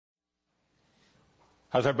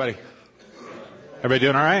How's everybody? Everybody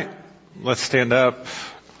doing all right? Let's stand up.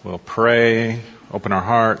 We'll pray, open our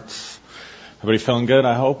hearts. Everybody feeling good,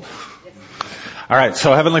 I hope? All right,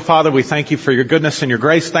 so Heavenly Father, we thank you for your goodness and your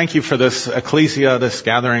grace. Thank you for this ecclesia, this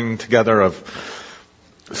gathering together of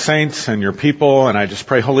saints and your people. And I just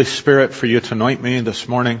pray, Holy Spirit, for you to anoint me this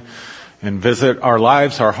morning and visit our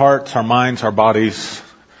lives, our hearts, our minds, our bodies,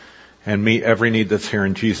 and meet every need that's here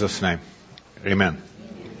in Jesus' name. Amen.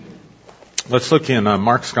 Let's look in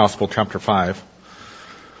Mark's Gospel, chapter 5.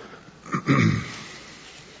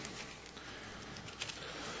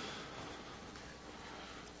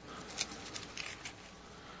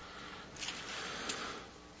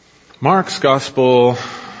 Mark's Gospel,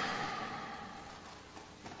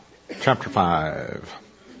 chapter 5,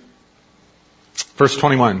 verse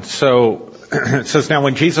 21. So it says, "Now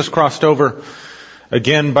when Jesus crossed over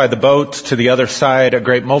again by the boat to the other side, a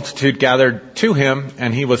great multitude gathered to him,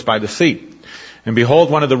 and he was by the sea. And behold,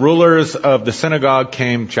 one of the rulers of the synagogue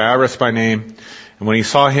came, Jairus by name, and when he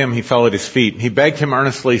saw him, he fell at his feet. He begged him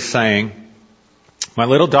earnestly, saying, 'My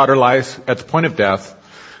little daughter lies at the point of death.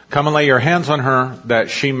 Come and lay your hands on her, that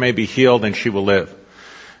she may be healed, and she will live.'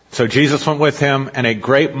 So Jesus went with him, and a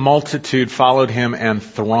great multitude followed him and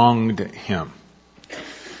thronged him.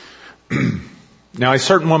 Now a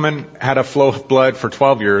certain woman had a flow of blood for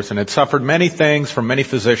 12 years, and had suffered many things from many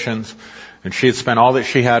physicians, and she had spent all that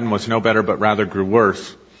she had and was no better, but rather grew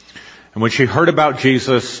worse. And when she heard about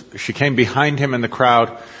Jesus, she came behind him in the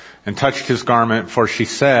crowd and touched his garment, for she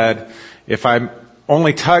said, 'If I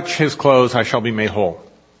only touch his clothes, I shall be made whole.'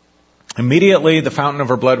 Immediately the fountain of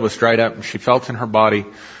her blood was dried up, and she felt in her body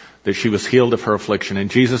that she was healed of her affliction. And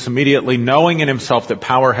Jesus, immediately knowing in himself that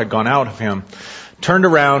power had gone out of him, turned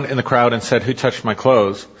around in the crowd and said, 'Who touched my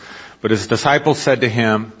clothes?' But his disciples said to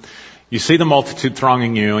him, 'You see the multitude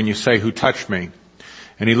thronging you, and you say, "Who touched me?"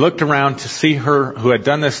 And he looked around to see her who had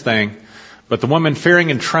done this thing. But the woman,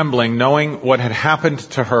 fearing and trembling, knowing what had happened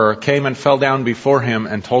to her, came and fell down before him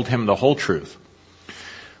and told him the whole truth.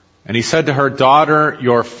 And he said to her, 'Daughter,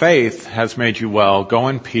 your faith has made you well. Go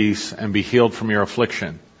in peace and be healed from your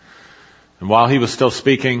affliction.' And while he was still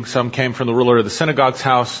speaking, some came from the ruler of the synagogue's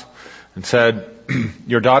house and said,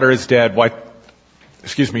 'Your daughter is dead. Why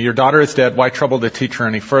trouble the teacher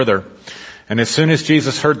any further?' And as soon as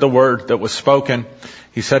Jesus heard the word that was spoken,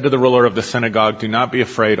 he said to the ruler of the synagogue, 'Do not be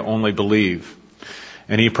afraid, only believe.'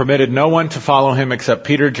 And he permitted no one to follow him except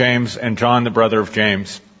Peter, James, and John, the brother of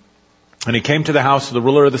James. And he came to the house of the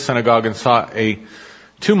ruler of the synagogue and saw a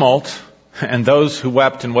tumult and those who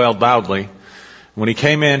wept and wailed loudly. When he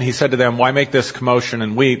came in, he said to them, 'Why make this commotion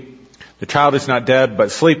and weep? The child is not dead,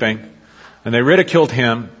 but sleeping.' And they ridiculed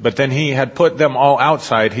him, but then he had put them all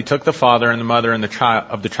outside. He took the father and the mother and the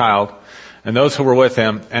child and those who were with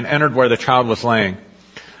him, and entered where the child was laying.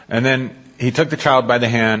 And then he took the child by the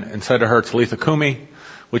hand and said to her, 'Talitha Kumi,'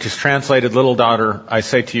 which is translated, 'Little daughter, I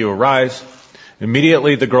say to you, arise.'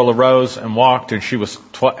 Immediately the girl arose and walked, and she was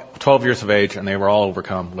 12 years of age, and they were all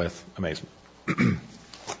overcome with amazement."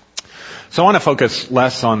 So I want to focus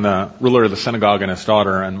less on the ruler of the synagogue and his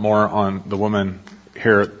daughter and more on the woman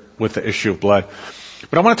here with the issue of blood.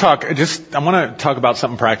 But I want to talk about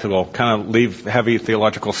something practical, kind of leave heavy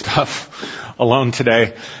theological stuff alone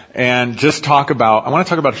today, and I want to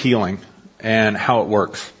talk about healing and how it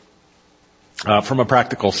works, from a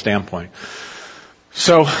practical standpoint.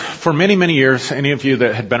 So for many, many years, any of you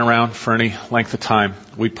that had been around for any length of time,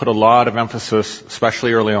 we put a lot of emphasis,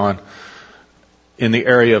 especially early on, in the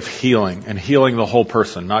area of healing and healing the whole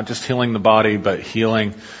person, not just healing the body, but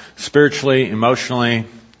healing spiritually, emotionally,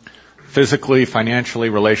 physically, financially,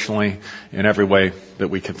 relationally, in every way that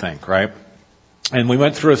we could think, right? And we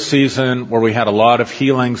went through a season where we had a lot of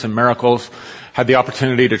healings and miracles, had the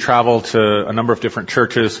opportunity to travel to a number of different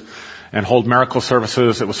churches and hold miracle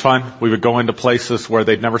services. It was fun. We would go into places where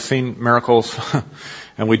they'd never seen miracles,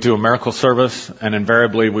 and we'd do a miracle service, and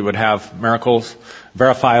invariably we would have miracles,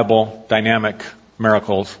 verifiable, dynamic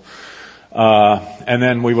miracles. And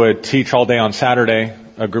then we would teach all day on Saturday,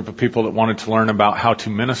 a group of people that wanted to learn about how to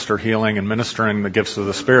minister healing and ministering the gifts of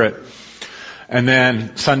the Spirit. And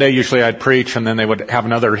then Sunday, usually I'd preach, and then they would have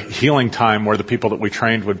another healing time where the people that we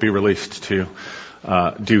trained would be released to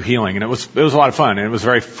do healing. And it was a lot of fun, and it was a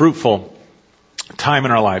very fruitful time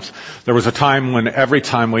in our lives. There was a time when every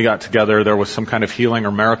time we got together, there was some kind of healing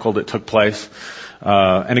or miracle that took place.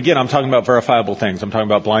 And again, I'm talking about verifiable things. I'm talking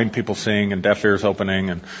about blind people seeing and deaf ears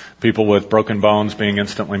opening and people with broken bones being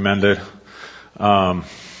instantly mended. I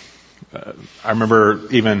remember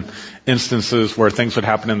even instances where things would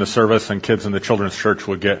happen in the service and kids in the children's church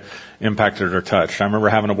would get impacted or touched. I remember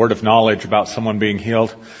having a word of knowledge about someone being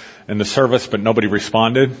healed in the service, but nobody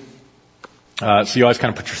responded. So you always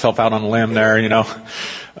kind of put yourself out on a limb there, and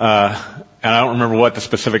I don't remember what the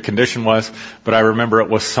specific condition was, but I remember it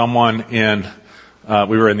was someone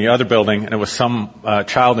we were in the other building, and it was some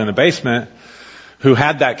child in the basement who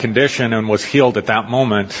had that condition and was healed at that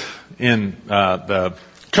moment in the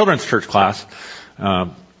children's church class,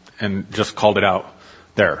 and just called it out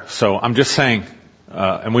there. So I'm just saying,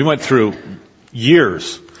 and we went through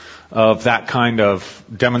years of that kind of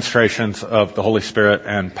demonstrations of the Holy Spirit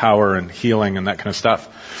and power and healing and that kind of stuff.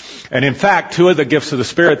 And in fact, two of the gifts of the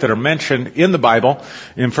Spirit that are mentioned in the Bible,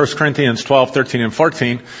 in 1 Corinthians 12, 13, and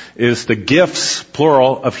 14, is the gifts,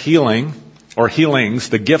 plural, of healing, or healings,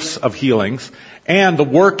 the gifts of healings, and the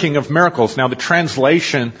working of miracles. Now, the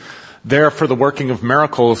translation there for the working of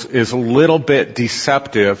miracles is a little bit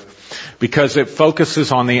deceptive because it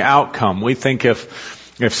focuses on the outcome. We think if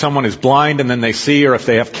someone is blind and then they see, or if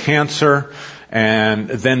they have cancer and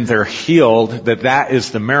then they're healed, that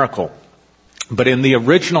is the miracle. But in the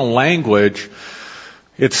original language,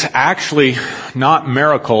 it's actually not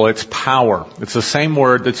miracle, it's power. It's the same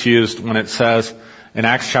word that's used when it says in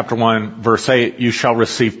Acts chapter 1, verse 8, you shall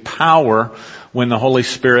receive power when the Holy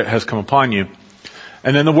Spirit has come upon you.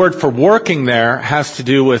 And then the word for working there has to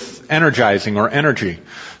do with energizing or energy.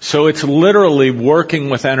 So it's literally working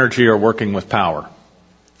with energy or working with power.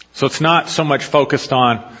 So it's not so much focused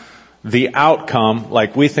on the outcome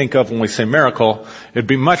like we think of when we say miracle. It'd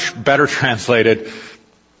be much better translated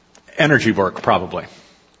energy work, probably.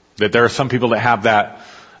 That there are some people that have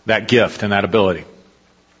that gift and that ability.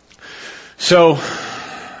 So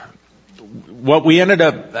what ended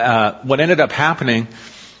up happening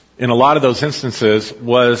in a lot of those instances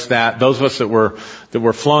was that those of us that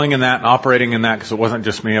were flowing in that and operating in that, because it wasn't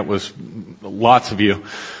just me, it was lots of you,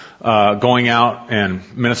 going out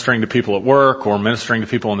and ministering to people at work or ministering to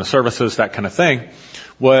people in the services, that kind of thing.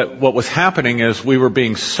 What was happening is we were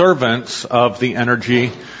being servants of the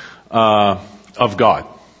energy of God,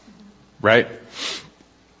 right?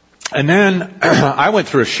 And then I went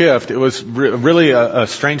through a shift. It was really a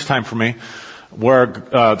strange time for me, where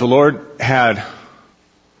the Lord had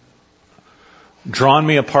drawn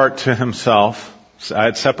me apart to Himself. I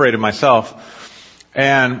had separated myself.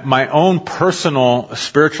 And my own personal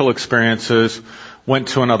spiritual experiences went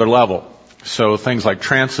to another level. So things like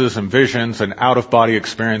trances and visions and out-of-body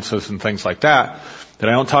experiences and things like that I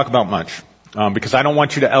don't talk about much. Because I don't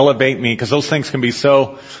want you to elevate me, because those things can be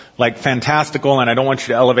so fantastical, and I don't want you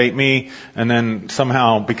to elevate me and then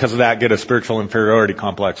somehow because of that get a spiritual inferiority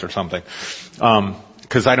complex or something.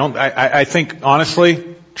 Because I think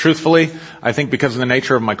honestly, truthfully, I think because of the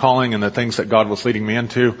nature of my calling and the things that God was leading me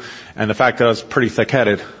into, and the fact that I was pretty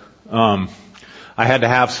thick-headed, I had to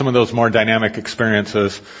have some of those more dynamic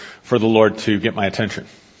experiences for the Lord to get my attention.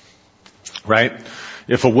 Right?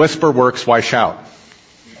 If a whisper works, why shout?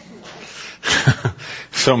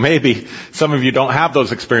 So maybe some of you don't have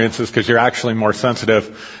those experiences because you're actually more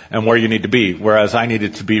sensitive and where you need to be, whereas I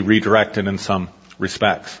needed to be redirected in some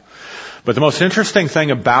respects. But the most interesting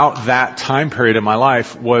thing about that time period in my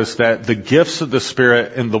life was that the gifts of the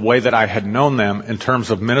Spirit in the way that I had known them in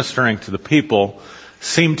terms of ministering to the people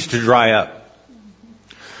seemed to dry up.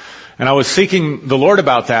 And I was seeking the Lord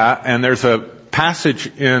about that, and there's a passage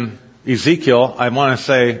in Ezekiel, I want to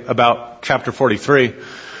say about chapter 43,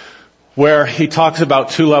 where he talks about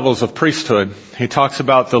two levels of priesthood. He talks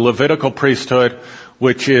about the Levitical priesthood,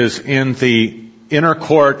 which is in the inner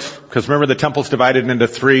court, because remember the temple's divided into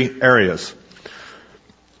three areas.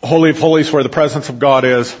 Holy of Holies, where the presence of God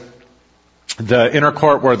is. The inner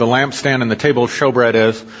court, where the lampstand and the table of showbread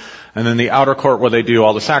is. And then the outer court, where they do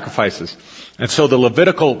all the sacrifices. And so the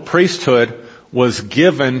Levitical priesthood was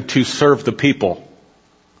given to serve the people.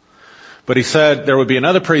 But he said there would be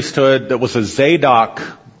another priesthood that was a Zadok,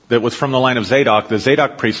 that was from the line of Zadok, the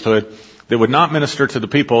Zadok priesthood, that would not minister to the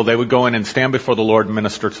people. They would go in and stand before the Lord and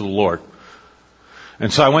minister to the Lord.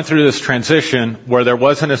 And so I went through this transition where there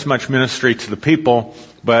wasn't as much ministry to the people,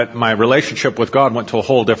 but my relationship with God went to a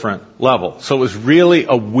whole different level. So it was really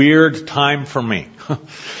a weird time for me.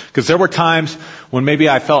 Because there were times when maybe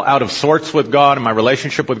I felt out of sorts with God and my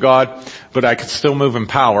relationship with God, but I could still move in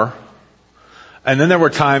power. And then there were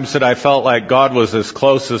times that I felt like God was as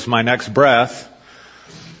close as my next breath.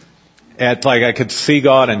 And I could see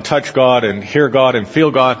God and touch God and hear God and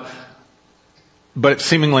feel God, but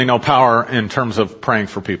seemingly no power in terms of praying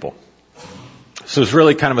for people. So it was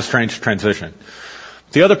really kind of a strange transition.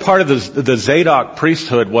 The other part of the Zadok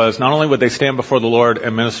priesthood was not only would they stand before the Lord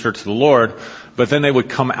and minister to the Lord, but then they would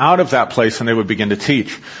come out of that place and they would begin to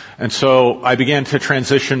teach. And so I began to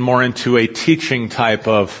transition more into a teaching type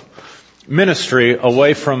of ministry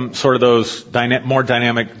away from sort of those more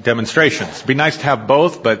dynamic demonstrations. It'd be nice to have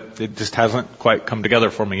both, but it just hasn't quite come together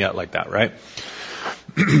for me yet like that, right?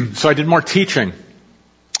 So I did more teaching.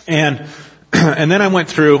 And then I went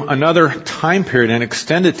through another time period, an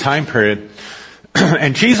extended time period.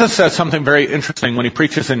 And Jesus says something very interesting when he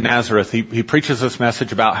preaches in Nazareth. He preaches this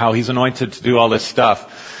message about how he's anointed to do all this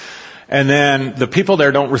stuff. And then the people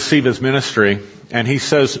there don't receive his ministry. And he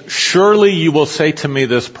says, surely you will say to me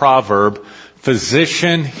this proverb,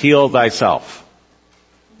 physician, heal thyself.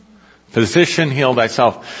 Physician, heal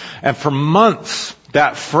thyself. And for months,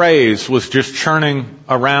 that phrase was just churning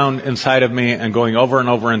around inside of me and going over and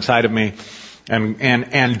over inside of me.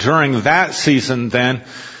 And during that season then,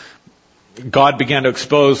 God began to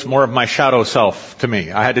expose more of my shadow self to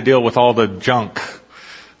me. I had to deal with all the junk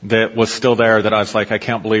that was still there that I was like, I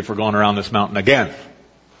can't believe we're going around this mountain again.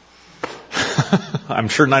 I'm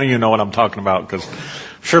sure none of you know what I'm talking about, because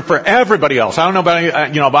sure for everybody else, I don't know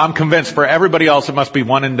about but I'm convinced for everybody else it must be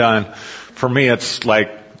one and done. For me, it's like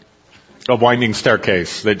a winding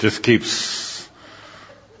staircase that just keeps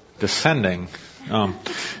descending.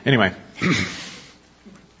 Anyway,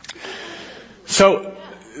 so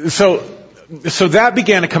that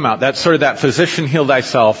began to come out. That sort of that physician heal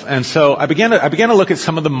thyself. And so I began to look at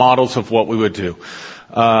some of the models of what we would do.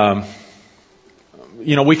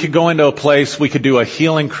 We could go into a place, we could do a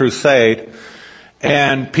healing crusade,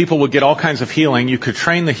 and people would get all kinds of healing. You could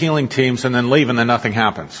train the healing teams and then leave, and then nothing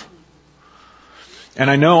happens. And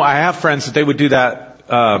I know I have friends that they would do that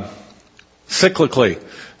cyclically.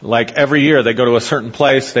 Like every year they go to a certain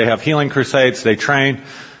place, they have healing crusades, they train,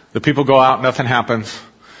 the people go out, nothing happens.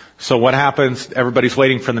 So what happens? Everybody's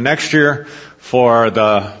waiting for the next year for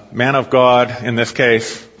the man of God, in this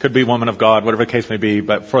case, could be woman of God, whatever the case may be,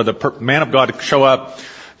 but for the man of God to show up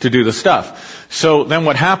to do the stuff. So then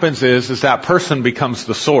what happens is that person becomes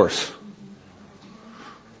the source.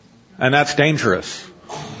 And that's dangerous.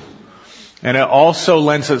 And it also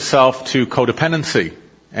lends itself to codependency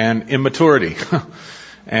and immaturity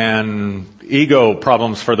and ego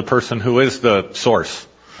problems for the person who is the source.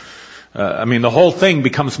 The whole thing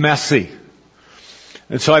becomes messy.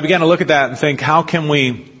 And so I began to look at that and think, how can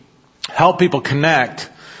we help people connect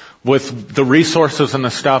with the resources and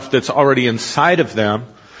the stuff that's already inside of them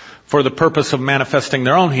for the purpose of manifesting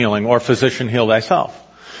their own healing, or physician heal thyself.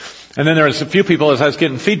 And then there was a few people, as I was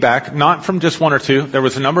getting feedback, not from just one or two, there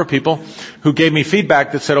was a number of people who gave me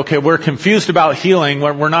feedback that said, okay, we're confused about healing.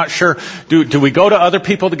 We're not sure. Do we go to other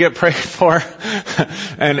people to get prayed for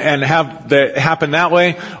and have that happen that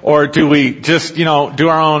way? Or do we just, do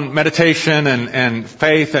our own meditation and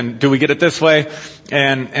faith, and do we get it this way?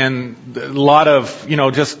 And a lot of,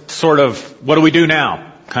 just sort of, what do we do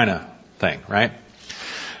now kind of thing, right?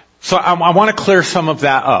 So I want to clear some of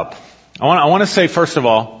that up. I want to say, first of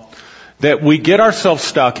all, that we get ourselves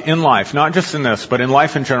stuck in life, not just in this, but in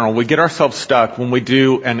life in general. We get ourselves stuck when we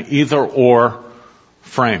do an either-or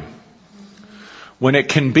frame. When it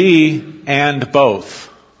can be and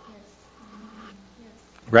both.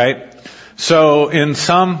 Right? So in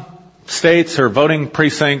some states or voting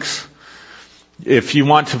precincts, if you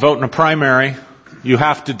want to vote in a primary, you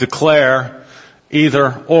have to declare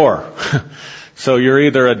either or. So you're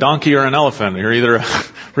either a donkey or an elephant. You're either a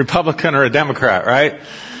Republican or a Democrat, right?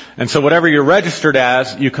 And so whatever you're registered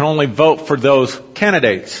as, you can only vote for those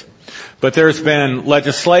candidates. But there's been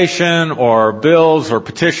legislation or bills or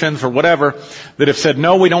petitions or whatever that have said,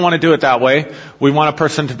 no, we don't want to do it that way. We want a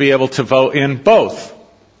person to be able to vote in both.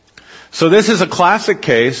 So this is a classic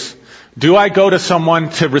case. Do I go to someone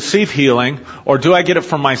to receive healing, or do I get it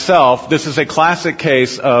for myself? This is a classic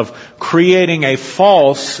case of creating a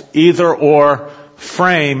false either-or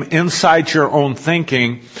frame inside your own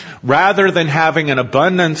thinking, rather than having an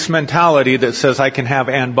abundance mentality that says I can have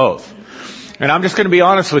and both. And I'm just going to be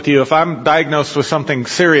honest with you. If I'm diagnosed with something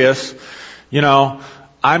serious,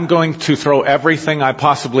 I'm going to throw everything I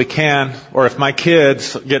possibly can, or if my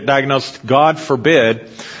kids get diagnosed, God forbid,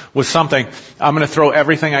 with something, I'm going to throw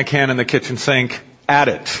everything I can in the kitchen sink at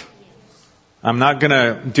it. I'm not going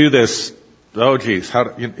to do this. Oh, geez.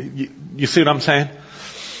 You see what I'm saying?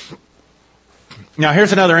 Now,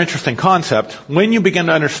 here's another interesting concept. When you begin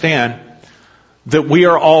to understand that we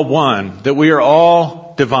are all one, that we are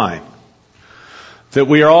all divine, that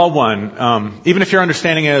we are all one, even if your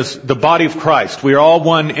understanding is the body of Christ, we are all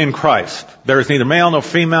one in Christ. There is neither male nor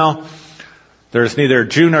female. There is neither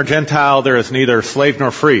Jew nor Gentile. There is neither slave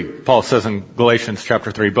nor free, Paul says in Galatians chapter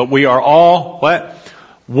 3. But we are all, what?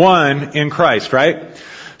 One in Christ, right?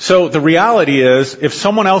 So the reality is, if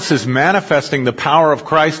someone else is manifesting the power of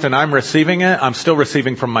Christ and I'm receiving it, I'm still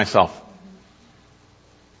receiving from myself.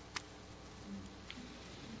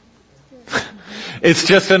 It's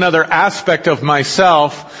just another aspect of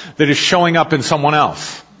myself that is showing up in someone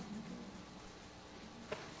else.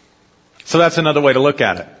 So that's another way to look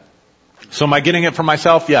at it. So am I getting it from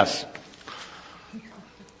myself? Yes.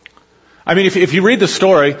 I mean, if you read the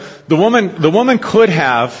story, the woman could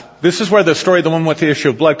have, this is where the story of the woman with the issue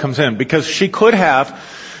of blood comes in, because she could have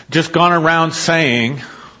just gone around saying,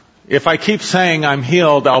 if I keep saying I'm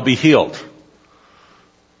healed, I'll be healed.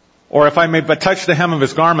 Or if I may but touch the hem of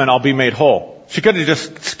his garment, I'll be made whole. She could have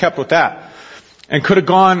just kept with that. And could have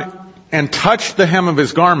gone and touched the hem of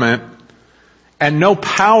his garment and no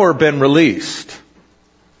power been released.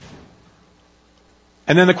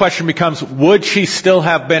 And then the question becomes, would she still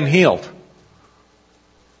have been healed?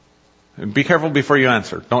 And be careful before you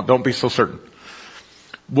answer. Don't be so certain.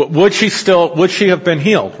 Would she have been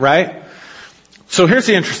healed, right? So here's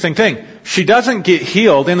the interesting thing. She doesn't get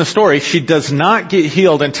healed in the story. She does not get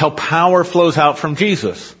healed until power flows out from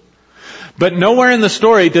Jesus. But nowhere in the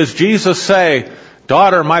story does Jesus say,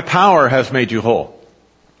 daughter, my power has made you whole.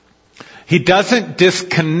 He doesn't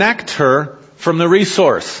disconnect her from the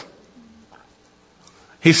resource.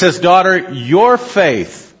 He says, daughter, your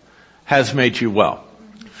faith has made you well.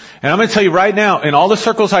 And I'm going to tell you right now, in all the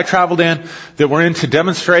circles I traveled in that were into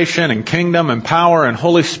demonstration and kingdom and power and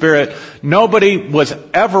Holy Spirit, nobody was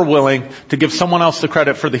ever willing to give someone else the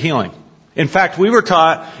credit for the healing. In fact, we were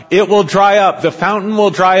taught it will dry up, the fountain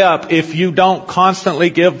will dry up if you don't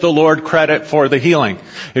constantly give the Lord credit for the healing.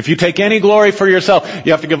 If you take any glory for yourself,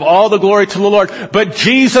 you have to give all the glory to the Lord. But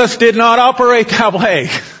Jesus did not operate that way.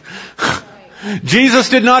 Jesus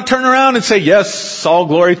did not turn around and say, yes, all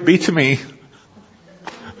glory be to me.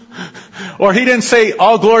 Or he didn't say,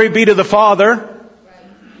 all glory be to the Father.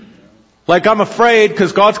 Like, I'm afraid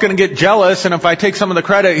because God's going to get jealous, and if I take some of the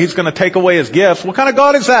credit, he's going to take away his gifts. What kind of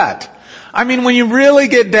God is that? I mean, when you really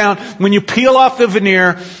get down, when you peel off the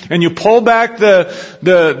veneer and you pull back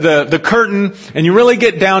the curtain and you really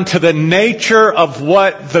get down to the nature of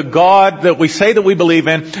what the God that we say that we believe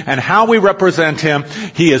in and how we represent him,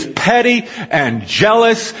 he is petty and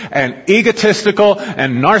jealous and egotistical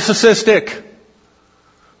and narcissistic.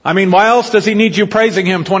 I mean, why else does he need you praising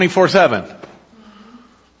him 24/7?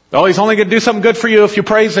 Oh, he's only going to do something good for you if you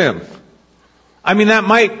praise him. I mean, that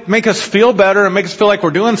might make us feel better and make us feel like we're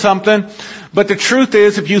doing something. But the truth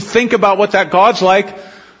is, if you think about what that God's like,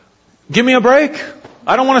 give me a break.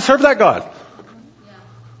 I don't want to serve that God.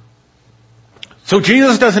 So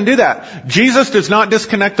Jesus doesn't do that. Jesus does not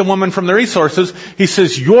disconnect the woman from the resources. He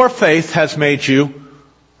says, your faith has made you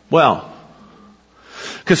well.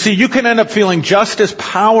 Because see, you can end up feeling just as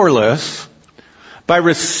powerless by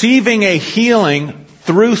receiving a healing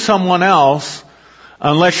through someone else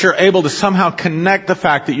unless you're able to somehow connect the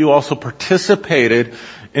fact that you also participated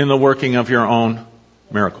in the working of your own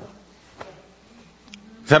miracle.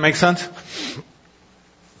 Does that make sense?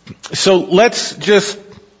 So let's just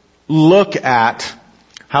look at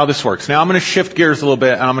how this works. Now I'm going to shift gears a little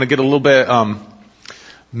bit and I'm going to get a little bit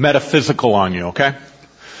metaphysical on you, okay?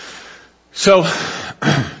 So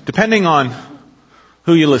depending on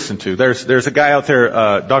who you listen to, there's a guy out there,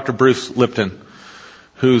 Dr. Bruce Lipton,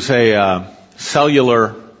 who's a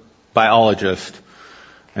cellular biologist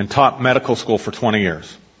and taught medical school for 20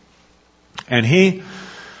 years. And he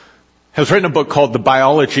has written a book called The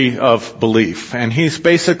Biology of Belief. And he's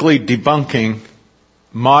basically debunking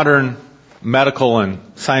modern medical and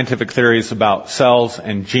scientific theories about cells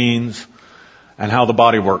and genes and how the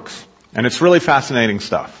body works. And it's really fascinating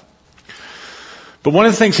stuff. But one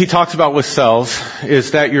of the things he talks about with cells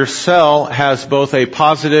is that your cell has both a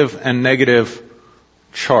positive and negative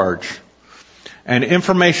charge. And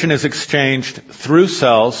information is exchanged through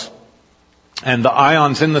cells and the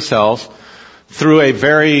ions in the cells through a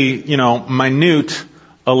very, minute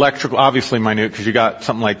electrical, obviously minute because you got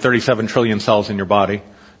something like 37 trillion cells in your body,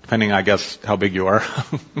 depending, I guess, how big you are.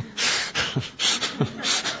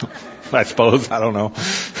 I suppose. I don't know.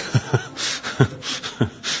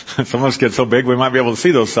 Some of us get so big we might be able to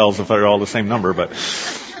see those cells if they're all the same number, but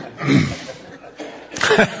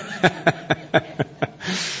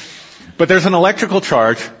but there's an electrical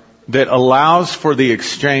charge that allows for the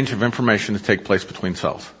exchange of information to take place between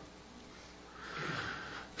cells.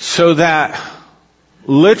 So that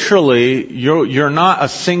literally you're not a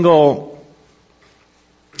single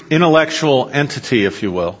intellectual entity, if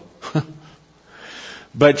you will,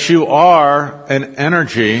 but you are an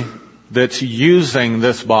energy that's using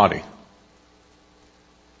this body.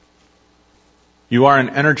 You are an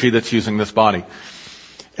energy that's using this body.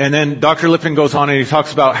 And then Dr. Lipton goes on and he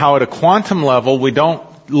talks about how at a quantum level, we don't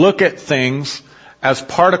look at things as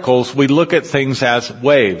particles, we look at things as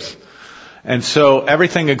waves. And so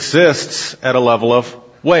everything exists at a level of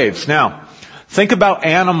waves. Now, Think about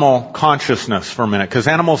animal consciousness for a minute, because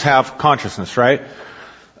animals have consciousness, right?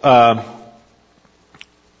 And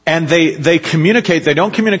they communicate. They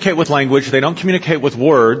don't communicate with language. They don't communicate with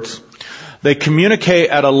words. They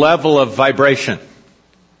communicate at a level of vibration.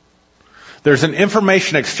 There's an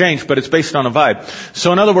information exchange, but it's based on a vibe.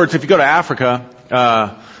 So in other words, if you go to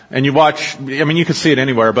Africa, and you watch, I mean, you can see it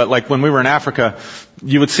anywhere, but like when we were in Africa,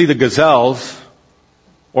 you would see the gazelles,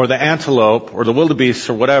 or the antelope, or the wildebeest,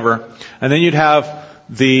 or whatever, and then you'd have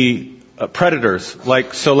the predators,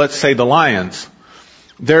 like, so let's say the lions.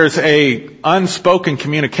 There's a unspoken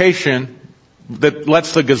communication that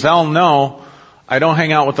lets the gazelle know, I don't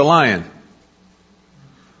hang out with the lion.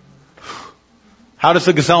 How does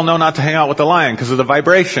the gazelle know not to hang out with the lion? Because of the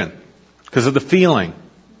vibration. Because of the feeling.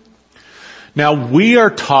 Now, we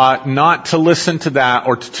are taught not to listen to that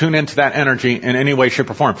or to tune into that energy in any way, shape,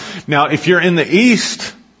 or form. Now, if you're in the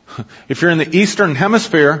East, if you're in the Eastern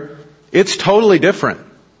Hemisphere, it's totally different.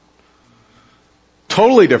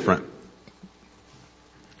 Totally different.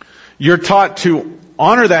 You're taught to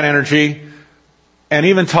honor that energy, and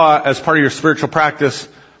even taught as part of your spiritual practice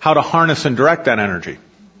how to harness and direct that energy.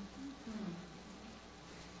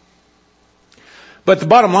 But the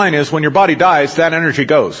bottom line is, when your body dies, that energy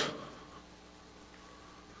goes.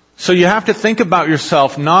 So you have to think about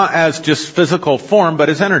yourself not as just physical form, but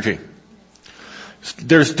as energy.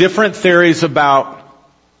 There's different theories about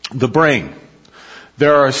the brain.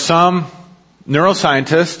 There are some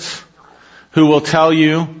neuroscientists who will tell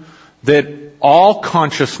you that all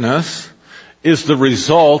consciousness is the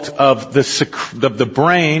result of the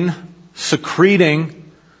brain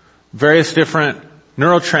secreting various different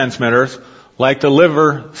neurotransmitters, like the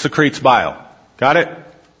liver secretes bile. Got it?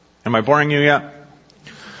 Am I boring you yet?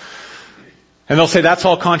 And they'll say that's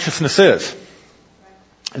all consciousness is.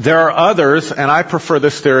 There are others, and I prefer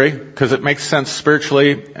this theory because it makes sense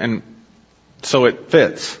spiritually, and so it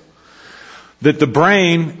fits, that the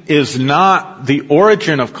brain is not the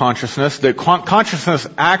origin of consciousness, that consciousness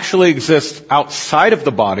actually exists outside of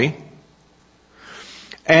the body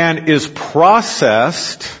and is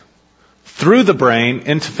processed through the brain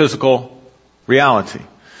into physical reality,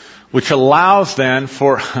 which allows then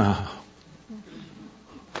for,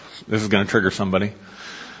 this is going to trigger somebody,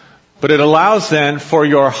 but it allows then for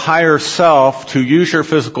your higher self to use your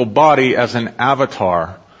physical body as an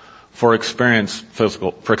avatar for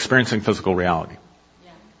experiencing physical reality.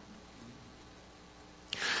 Yeah.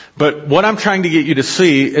 But what I'm trying to get you to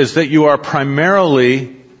see is that you are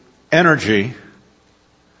primarily energy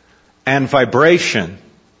and vibration.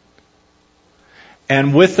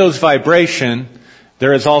 And with those vibration,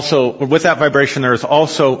 there is also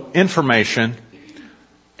information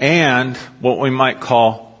and what we might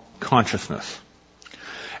call consciousness.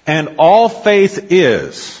 And all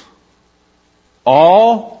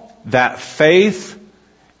that faith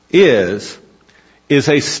is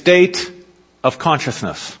a state of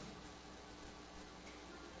consciousness.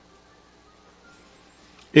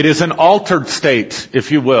 It is an altered state,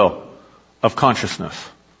 if you will, of consciousness.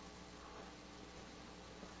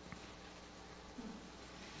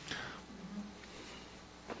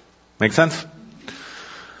 Make sense?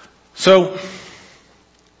 So,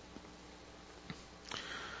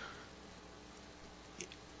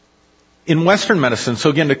 in Western medicine, so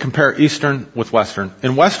again to compare Eastern with Western,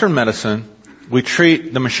 in Western medicine, we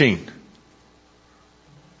treat the machine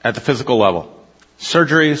at the physical level.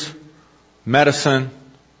 Surgeries, medicine,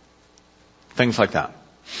 things like that.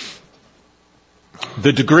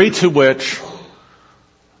 The degree to which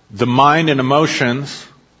the mind and emotions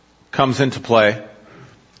comes into play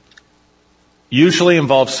usually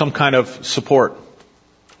involves some kind of support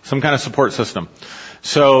system.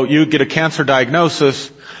 So you get a cancer diagnosis,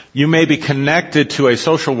 you may be connected to a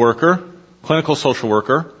social worker, clinical social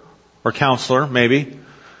worker, or counselor, maybe,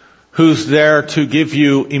 who's there to give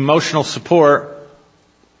you emotional support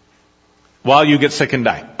while you get sick and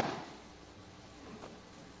die.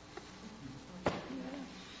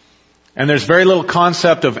 And there's very little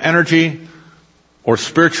concept of energy or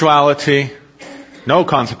spirituality, no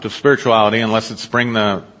concept of spirituality unless it's bring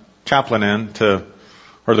the chaplain in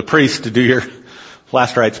or the priest to do your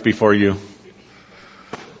last rites before you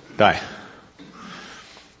die.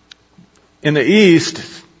 In the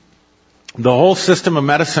East, the whole system of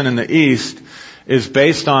medicine in the East is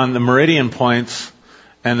based on the meridian points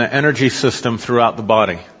and the energy system throughout the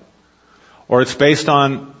body. Or it's based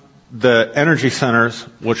on the energy centers,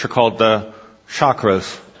 which are called the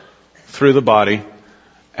chakras, through the body,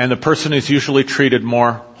 and the person is usually treated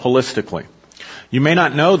more holistically. You may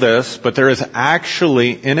not know this, but there is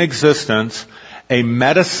actually in existence a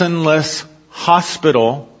medicineless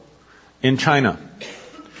hospital in China,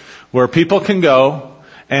 where people can go,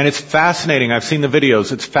 and it's fascinating. I've seen the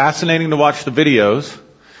videos. It's fascinating to watch the videos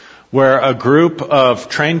where a group of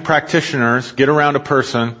trained practitioners get around a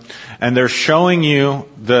person and they're showing you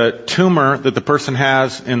the tumor that the person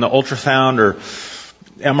has in the ultrasound or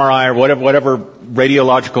MRI or whatever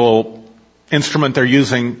radiological instrument they're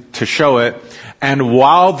using to show it. And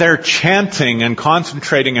while they're chanting and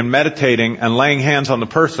concentrating and meditating and laying hands on the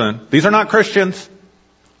person, these are not Christians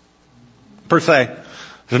per se.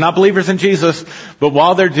 They're not believers in Jesus. But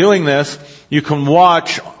while they're doing this, you can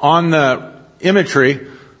watch on the imagery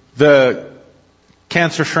the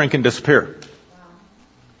cancer shrink and disappear.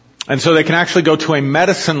 And so they can actually go to a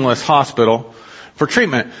medicineless hospital for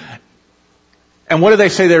treatment. And what do they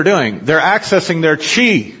say they're doing? They're accessing their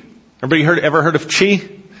chi. Everybody ever heard of chi?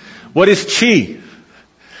 What is chi?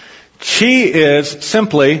 Chi is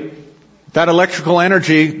simply that electrical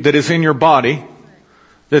energy that is in your body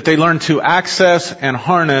that they learn to access and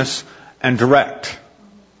harness and direct.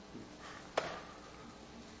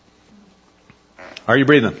 Are you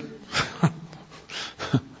breathing?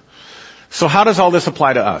 So how does all this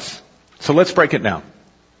apply to us? So let's break it down.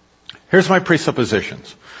 Here's my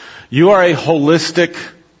presuppositions. You are a holistic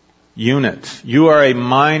unit. You are a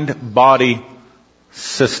mind-body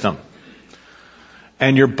system.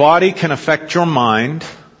 And your body can affect your mind,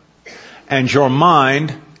 and your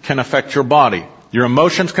mind can affect your body. Your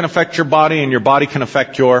emotions can affect your body, and your body can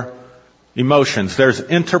affect your emotions. There's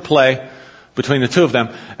interplay between the two of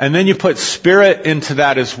them. And then you put spirit into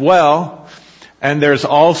that as well, and there's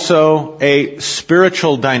also a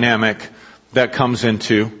spiritual dynamic that comes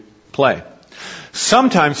into play.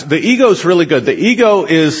 Sometimes the ego is really good. The ego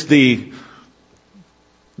is the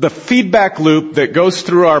feedback loop that goes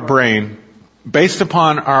through our brain based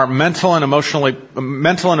upon our mental and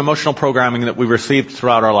emotional programming that we received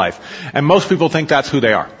throughout our life. And most people think that's who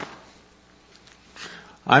they are.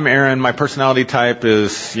 I'm Aaron. My personality type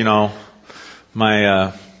is,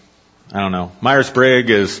 Myers-Briggs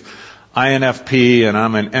is INFP, and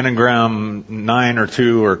I'm an Enneagram 9 or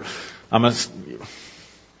 2, or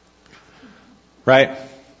right?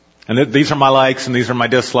 And these are my likes, and these are my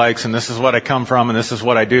dislikes, and this is what I come from, and this is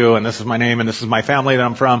what I do, and this is my name, and this is my family that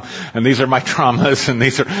I'm from, and these are my traumas, and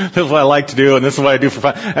this is what I like to do, and this is what I do for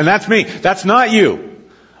fun. And that's me. That's not you.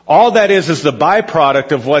 All that is the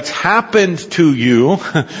byproduct of what's happened to you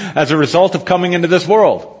as a result of coming into this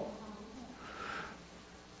world.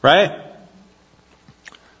 Right?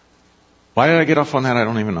 Why did I get off on that? I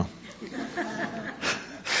don't even know.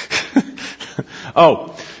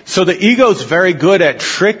 So the ego's very good at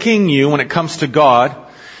tricking you when it comes to God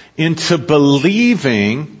into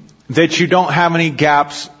believing that you don't have any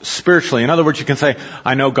gaps spiritually. In other words, you can say,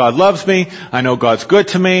 I know God loves me. I know God's good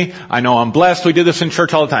to me. I know I'm blessed. We do this in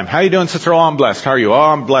church all the time. How are you doing, sister? Oh, I'm blessed. How are you? Oh,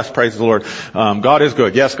 I'm blessed. Praise the Lord. God is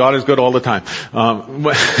good. Yes, God is good all the time.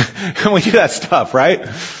 We do that stuff, right?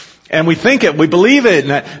 And we think it. We believe it.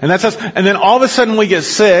 And that's us. And then all of a sudden we get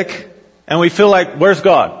sick and we feel like, where's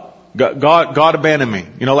God? God abandoned me.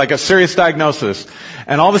 Like a serious diagnosis.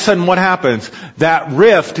 And all of a sudden what happens? That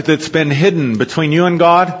rift that's been hidden between you and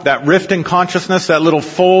God, that rift in consciousness, that little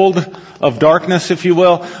fold of darkness, if you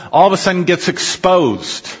will, all of a sudden gets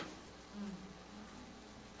exposed.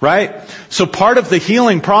 Right? So part of the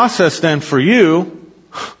healing process then for you,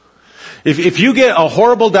 if you get a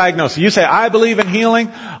horrible diagnosis, you say, I believe in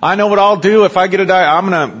healing. I know what I'll do if I get a diagnosis.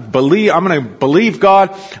 I'm going to believe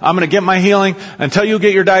God. I'm going to get my healing until you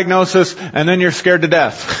get your diagnosis, and then you're scared to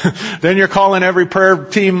death. Then you're calling every prayer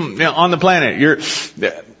team on the planet.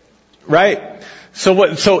 Right?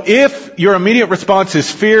 So if your immediate response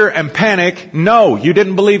is fear and panic, no, you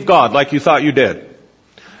didn't believe God like you thought you did.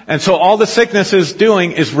 And so all the sickness is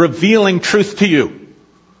doing is revealing truth to you.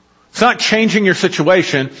 It's not changing your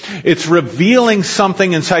situation. It's revealing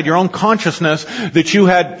something inside your own consciousness that you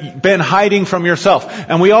had been hiding from yourself.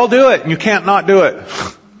 And we all do it, and you can't not do it.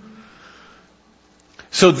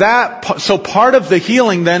 So part of the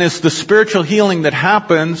healing then is the spiritual healing that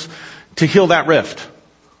happens to heal that rift.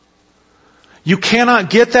 You cannot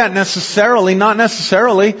get that not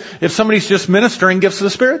necessarily, if somebody's just ministering gifts of the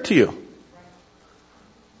Spirit to you.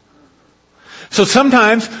 So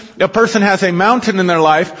sometimes a person has a mountain in their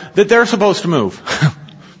life that they're supposed to move.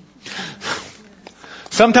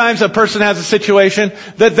 Sometimes a person has a situation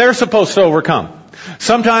that they're supposed to overcome.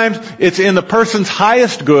 Sometimes it's in the person's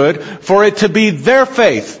highest good for it to be their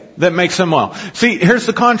faith that makes them well. See, here's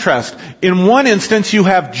the contrast. In one instance, you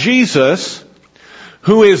have Jesus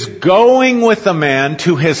who is going with a man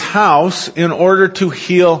to his house in order to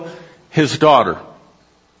heal his daughter.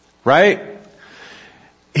 Right?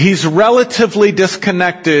 He's relatively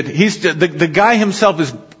disconnected. The guy himself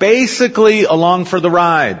is basically along for the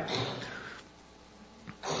ride.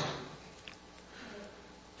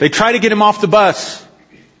 They try to get him off the bus.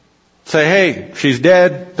 Say, hey, she's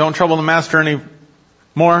dead. Don't trouble the master anymore.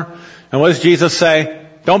 And what does Jesus say?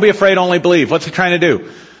 Don't be afraid, only believe. What's he trying to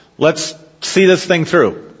do? Let's see this thing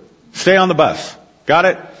through. Stay on the bus. Got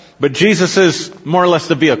it? But Jesus is more or less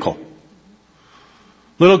the vehicle.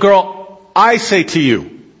 Little girl, I say to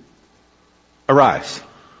you, arise.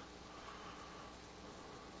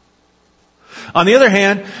 On the other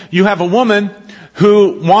hand, you have a woman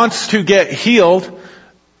who wants to get healed,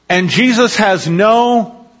 and Jesus has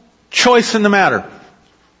no choice in the matter.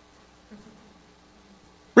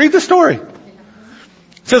 Read the story.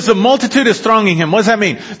 It says the multitude is thronging him. What does that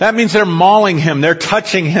mean? That means they're mauling him, they're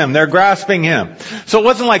touching him, they're grasping him. So it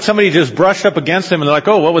wasn't like somebody just brushed up against him and they're like,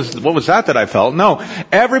 oh, what was that I felt? No,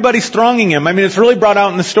 everybody's thronging him. I mean, it's really brought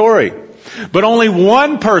out in the story. But only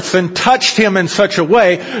one person touched him in such a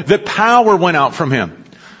way that power went out from him.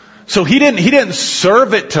 So he didn't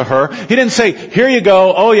serve it to her. He didn't say, here you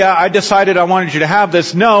go. Oh yeah, I decided I wanted you to have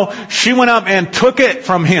this. No, she went up and took it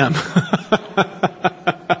from him.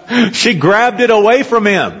 She grabbed it away from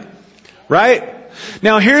him. Right?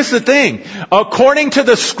 Now here's the thing. According to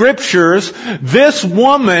the scriptures, this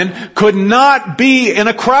woman could not be in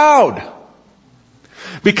a crowd.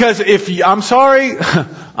 Because I'm sorry,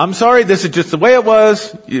 this is just the way it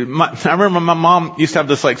was. I remember my mom used to have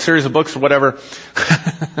this series of books or whatever.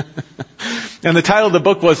 And the title of the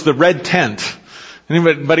book was The Red Tent.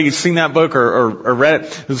 Anybody seen that book or read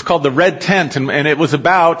it? It was called The Red Tent, and it was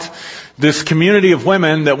about this community of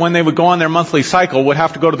women that when they would go on their monthly cycle would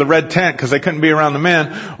have to go to the red tent because they couldn't be around the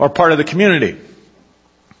men or part of the community.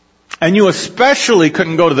 And you especially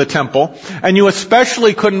couldn't go to the temple, and you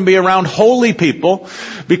especially couldn't be around holy people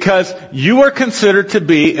because you were considered to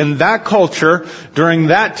be, in that culture, during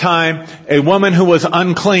that time, a woman who was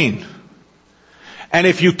unclean. And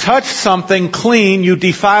if you touched something clean, you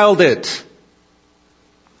defiled it.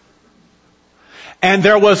 And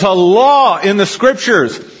there was a law in the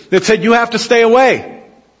scriptures that said you have to stay away.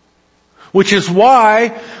 Which is why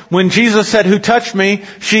when Jesus said, who touched me,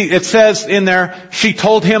 it says in there, she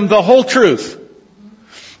told him the whole truth.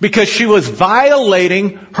 Because she was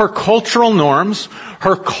violating her cultural norms,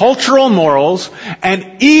 her cultural morals,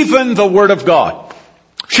 and even the Word of God.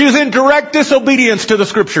 She was in direct disobedience to the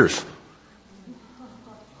scriptures.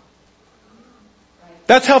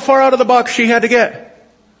 That's how far out of the box she had to get.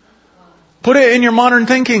 Put it in your modern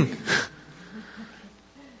thinking.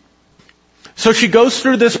 So she goes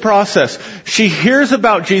through this process. She hears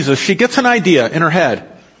about Jesus. She gets an idea in her head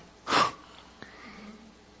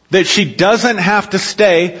that she doesn't have to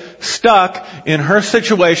stay stuck in her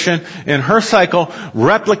situation, in her cycle,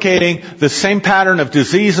 replicating the same pattern of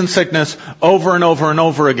disease and sickness over and over and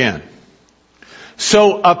over again.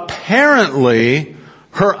 So apparently,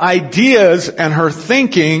 her ideas and her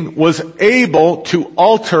thinking was able to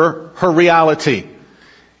alter her reality,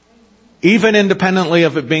 even independently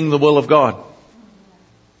of it being the will of God.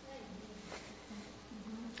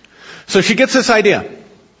 So she gets this idea.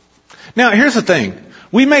 Now, here's the thing.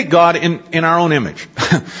 We make God in our own image.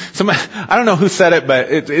 I don't know who said it,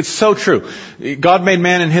 but it's so true. God made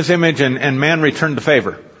man in His image, and man returned the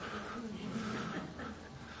favor.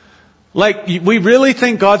 We really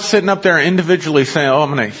think God's sitting up there individually saying, oh,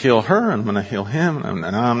 I'm going to heal her, and I'm going to heal him, and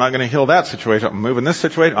I'm not going to heal that situation. I'm moving this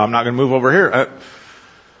situation. I'm not going to move over here.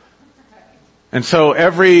 And so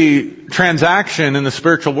every transaction in the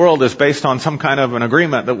spiritual world is based on some kind of an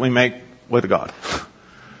agreement that we make with God.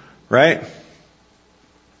 Right?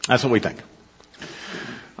 That's what we think.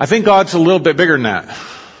 I think God's a little bit bigger than that.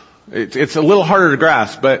 It's a little harder to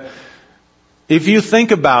grasp, but if you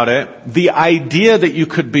think about it, the idea that you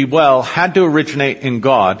could be well had to originate in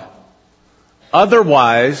God.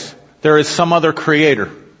 Otherwise, there is some other creator.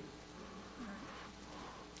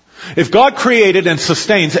 If God created and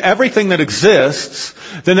sustains everything that exists,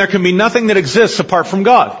 then there can be nothing that exists apart from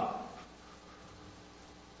God.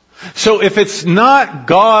 So if it's not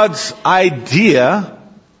God's idea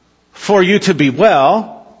for you to be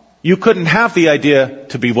well, you couldn't have the idea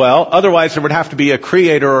to be well. Otherwise, there would have to be a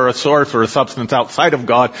creator or a source or a substance outside of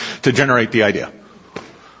God to generate the idea.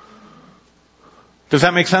 Does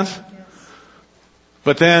that make sense?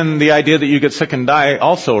 But then the idea that you get sick and die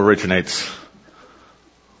also originates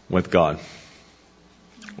with God.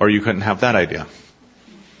 Or you couldn't have that idea.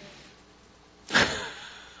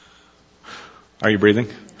 Are you breathing?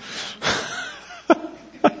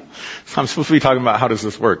 I'm supposed to be talking about how does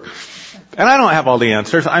this work. And I don't have all the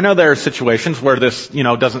answers. I know there are situations where this,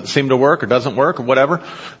 doesn't seem to work or doesn't work or whatever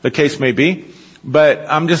the case may be. but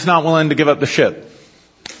I'm just not willing to give up the ship.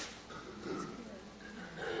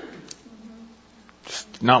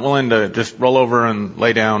 Just not willing to just roll over and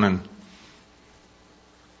lay down and,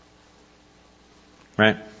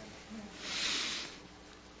 right?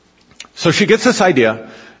 So she gets this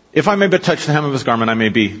idea, if I may but touch the hem of his garment, I may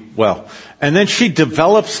be well. And then she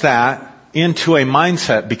develops that into a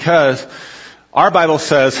mindset, because our Bible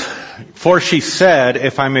says, for she said,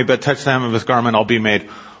 if I may but touch the hem of his garment, I'll be made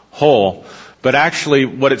whole. But actually,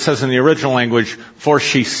 what it says in the original language, for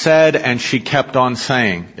she said and she kept on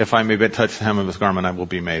saying, if I may but touch the hem of his garment, I will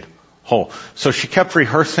be made whole. So she kept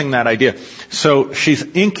rehearsing that idea. So she's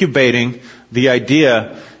incubating the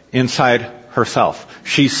idea inside herself.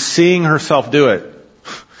 She's seeing herself do it.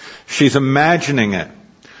 She's imagining it.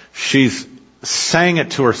 She's saying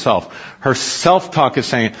it to herself. Her self-talk is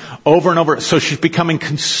saying it over and over. So she's becoming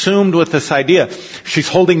consumed with this idea. She's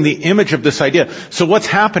holding the image of this idea. So what's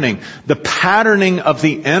happening? The patterning of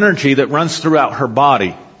the energy that runs throughout her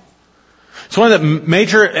body. It's one of the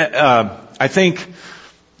major, I think,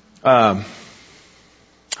 how do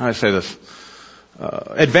I say this?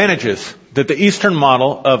 Advantages that the Eastern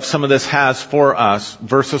model of some of this has for us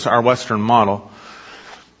versus our Western model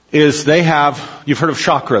is they have, you've heard of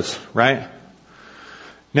chakras, right?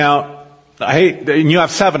 Now, and you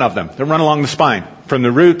have 7 of them that run along the spine, from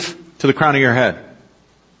the root to the crown of your head,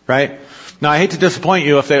 right? Now, I hate to disappoint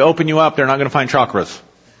you. If they open you up, they're not going to find chakras.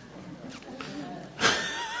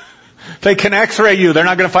 They can x-ray you. They're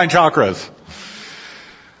not going to find chakras.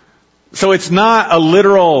 So it's not a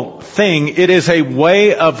literal thing. It is a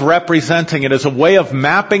way of representing. It is a way of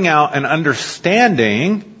mapping out and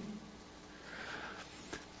understanding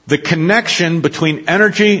the connection between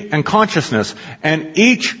energy and consciousness. And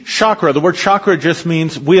each chakra, the word chakra just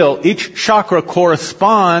means wheel, each chakra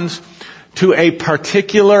corresponds to a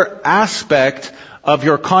particular aspect of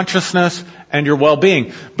your consciousness and your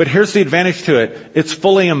well-being. But here's the advantage to it. It's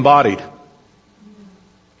fully embodied.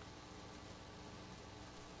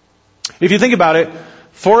 If you think about it,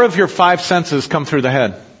 4 of your 5 senses come through the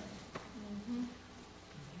head.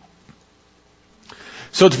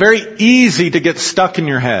 So it's very easy to get stuck in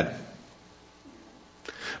your head.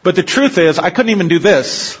 But the truth is, I couldn't even do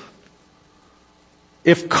this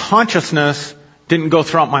if consciousness didn't go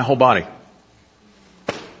throughout my whole body.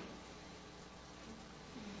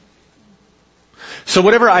 So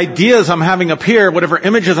whatever ideas I'm having up here, whatever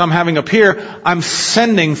images I'm having up here, I'm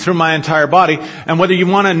sending through my entire body. And whether you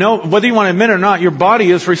want to admit it or not, your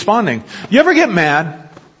body is responding. You ever get mad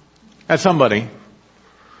at somebody?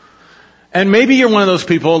 And maybe you're one of those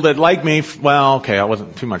people that, like me, well, okay, I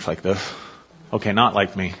wasn't too much like this. Okay, not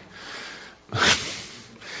like me.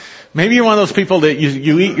 Maybe you're one of those people that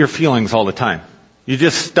you eat your feelings all the time. You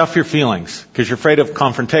just stuff your feelings because you're afraid of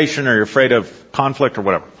confrontation or you're afraid of conflict or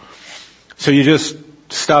whatever. So you just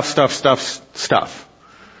stuff.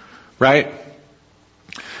 Right?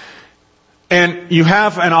 And you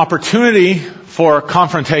have an opportunity for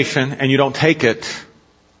confrontation and you don't take it.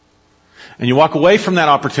 And you walk away from that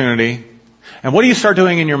opportunity. And what do you start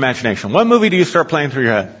doing in your imagination? What movie do you start playing through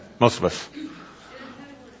your head? Most of us.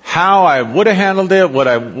 How I would have handled it, what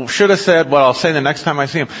I should have said, what I'll say the next time I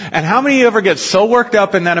see him. And how many of you ever get so worked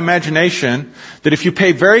up in that imagination that if you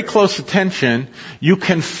pay very close attention, you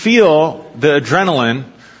can feel the adrenaline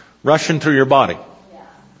rushing through your body?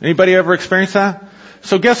 Anybody ever experience that?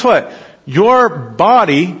 So guess what? Your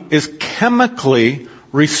body is chemically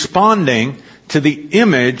responding to the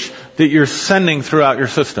image that you're sending throughout your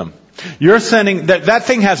system. You're sending, that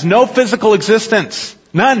thing has no physical existence.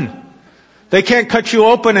 None. They can't cut you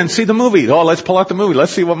open and see the movie. Oh, let's pull out the movie.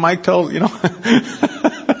 Let's see what Mike tells,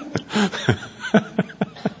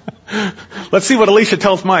 Let's see what Alicia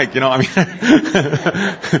tells Mike, You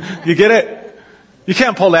get it? You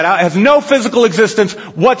can't pull that out. It has no physical existence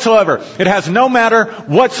whatsoever. It has no matter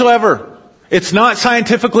whatsoever. It's not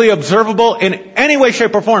scientifically observable in any way,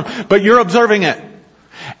 shape, or form, but you're observing it.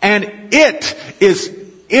 And it is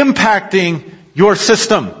impacting your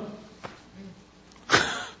system.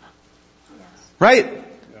 Right?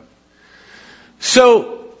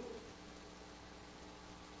 So,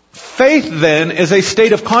 faith then is a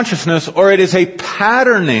state of consciousness, or it is a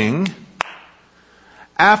patterning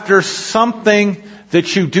after something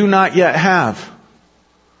that you do not yet have.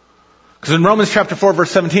 Because in Romans chapter 4 verse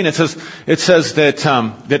 17 it says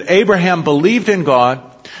that Abraham believed in God,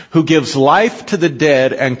 who gives life to the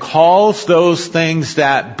dead and calls those things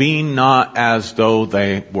that be not as though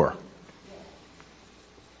they were.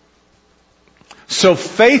 So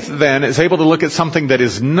faith then is able to look at something that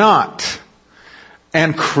is not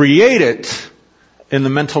and create it in the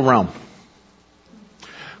mental realm.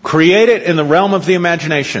 Create it in the realm of the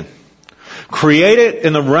imagination. Create it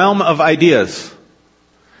in the realm of ideas.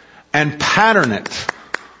 And pattern it.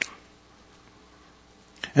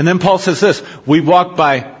 And then Paul says this, we walk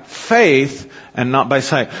by faith and not by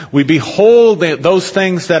sight. We behold those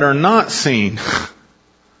things that are not seen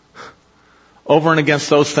over and against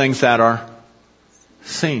those things that are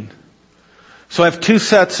seen. So I have two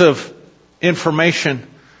sets of information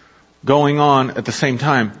going on at the same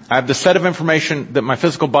time. I have the set of information that my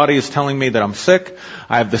physical body is telling me that I'm sick.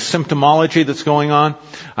 I have the symptomology that's going on.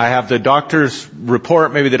 I have the doctor's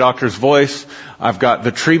report, maybe the doctor's voice. I've got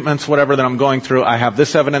the treatments, whatever that I'm going through. I have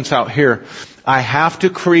this evidence out here. I have to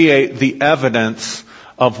create the evidence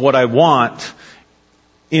of what I want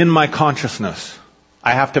in my consciousness.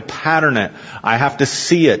 I have to pattern it. I have to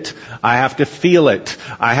see it. I have to feel it.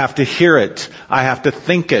 I have to hear it. I have to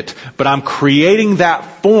think it. But I'm creating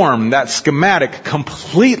that form, that schematic,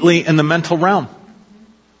 completely in the mental realm.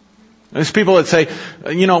 There's people that say,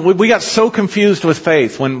 we got so confused with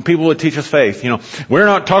faith when people would teach us faith. We're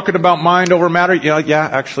not talking about mind over matter. Yeah,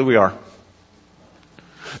 actually we are.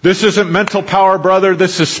 This isn't mental power, brother.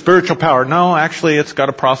 This is spiritual power. No, actually it's got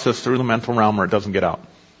to process through the mental realm or it doesn't get out.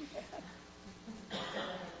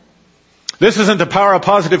 This isn't the power of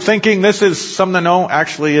positive thinking. This is something, no,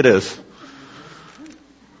 actually it is.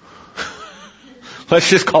 Let's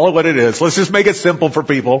just call it what it is. Let's just make it simple for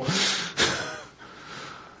people.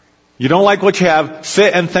 You don't like what you have,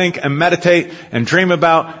 sit and think and meditate and dream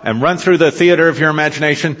about and run through the theater of your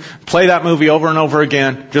imagination. Play that movie over and over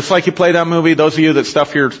again. Just like you play that movie, those of you that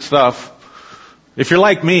stuff your stuff. If you're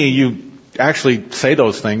like me, you actually say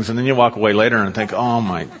those things and then you walk away later and think, oh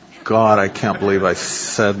my God, I can't believe I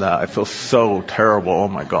said that. I feel so terrible. Oh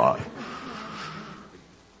my God.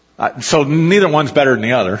 So neither one's better than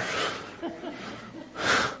the other.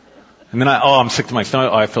 And then I'm sick to my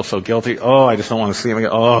stomach. Oh, I feel so guilty. Oh, I just don't want to see him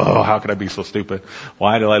again. Oh, how could I be so stupid?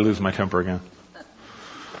 Why did I lose my temper again?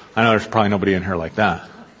 I know there's probably nobody in here like that.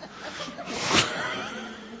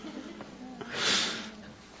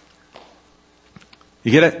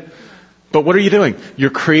 You get it? But what are you doing? You're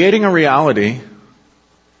creating a reality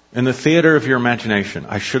in the theater of your imagination.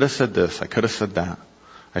 I should have said this. I could have said that.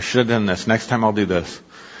 I should have done this. Next time I'll do this.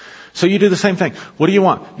 So you do the same thing. What do you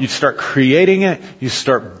want? You start creating it. You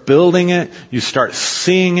start building it. You start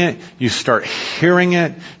seeing it. You start hearing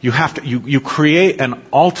it. You create an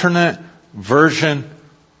alternate version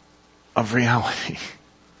of reality.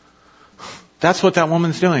 That's what that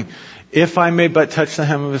woman's doing. If I may but touch the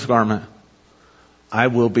hem of his garment, I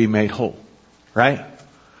will be made whole. Right?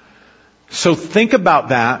 So think about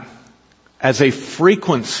that as a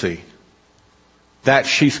frequency that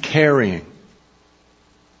she's carrying.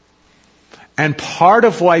 And part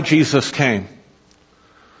of why Jesus came,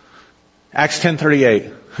 Acts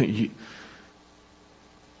 10:38,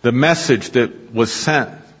 the message that was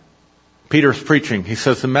sent, Peter's preaching, he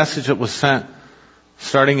says the message that was sent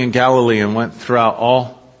starting in Galilee and went throughout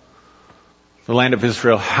all the land of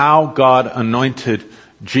Israel, how God anointed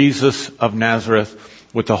Jesus of Nazareth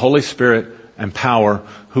with the Holy Spirit and power,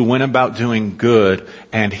 who went about doing good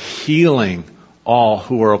and healing all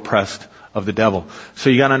who were oppressed of the devil.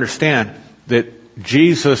 So you got to understand that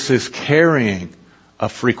Jesus is carrying a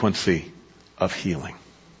frequency of healing.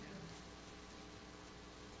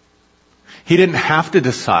 He didn't have to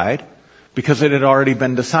decide because it had already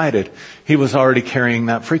been decided. He was already carrying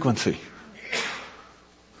that frequency.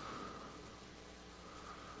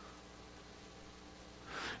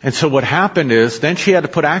 And so what happened is, then she had to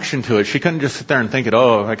put action to it. She couldn't just sit there and think it,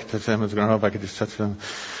 if I could touch him, it's going to help. I could just touch him.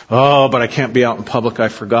 Oh, but I can't be out in public. I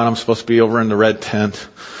forgot I'm supposed to be over in the red tent.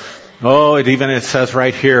 Oh, it says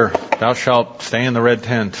right here, thou shalt stay in the red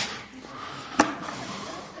tent.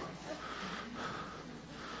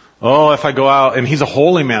 Oh, if I go out, and he's a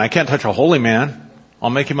holy man. I can't touch a holy man. I'll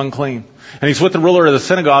make him unclean. And he's with the ruler of the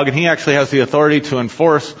synagogue, and he actually has the authority to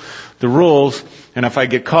enforce the rules. And if I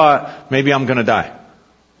get caught, maybe I'm going to die.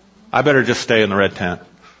 I better just stay in the red tent.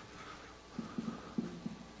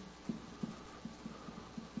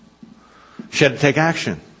 She had to take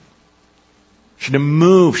action. She had to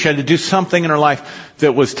move. She had to do something in her life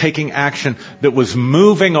that was taking action, that was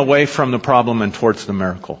moving away from the problem and towards the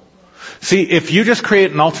miracle. See, if you just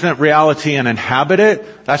create an alternate reality and inhabit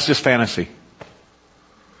it, that's just fantasy.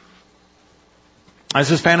 That's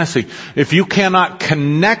just fantasy. If you cannot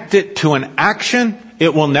connect it to an action,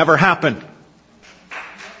 it will never happen.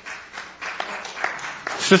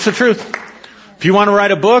 It's just the truth. If you want to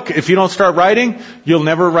write a book, if you don't start writing, you'll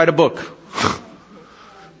never write a book.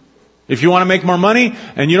 If you want to make more money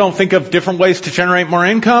and you don't think of different ways to generate more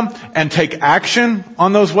income and take action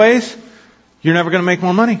on those ways, you're never going to make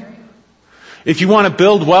more money. If you want to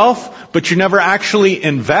build wealth, but you never actually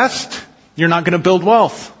invest, you're not going to build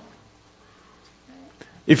wealth.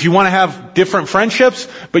 If you want to have different friendships,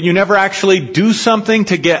 but you never actually do something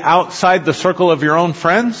to get outside the circle of your own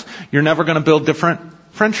friends, you're never going to build different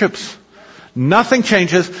friendships. Nothing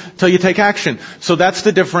changes till you take action. So that's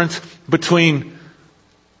the difference between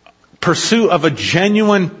pursuit of a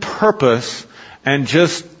genuine purpose and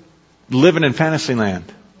just living in fantasy land.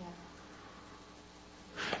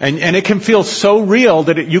 And it can feel so real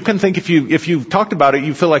that you can think if you've talked about it,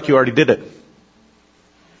 you feel like you already did it.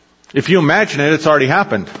 If you imagine it, it's already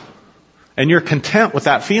happened. And you're content with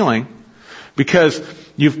that feeling because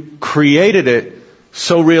you've created it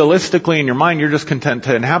so realistically in your mind, you're just content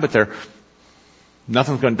to inhabit there.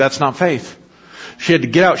 That's not faith. She had to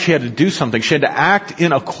get out, she had to do something. She had to act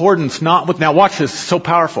in accordance, not with, now watch this, it's so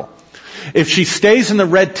powerful. If she stays in the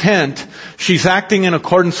red tent, she's acting in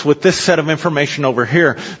accordance with this set of information over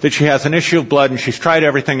here, that she has an issue of blood and she's tried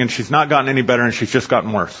everything and she's not gotten any better and she's just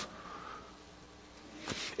gotten worse.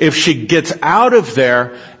 If she gets out of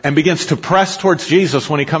there and begins to press towards Jesus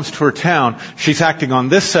when he comes to her town, she's acting on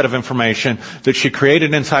this set of information that she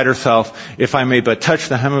created inside herself. If I may but touch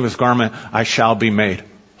the hem of his garment, I shall be made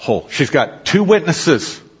whole. She's got two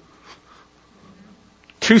witnesses,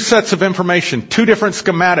 two sets of information, two different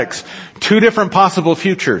schematics, two different possible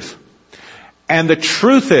futures. And the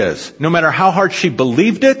truth is, no matter how hard she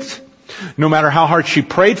believed it, no matter how hard she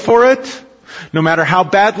prayed for it, no matter how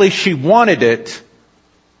badly she wanted it,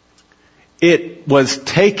 it was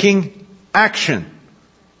taking action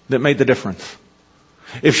that made the difference.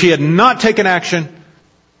 If she had not taken action,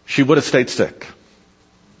 she would have stayed sick.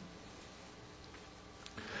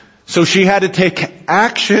 So she had to take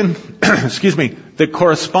action, that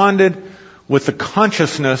corresponded with the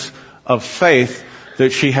consciousness of faith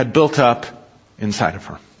that she had built up inside of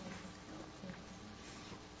her.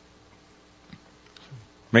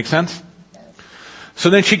 Make sense? So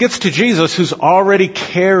then she gets to Jesus, who's already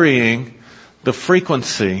carrying the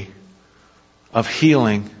frequency of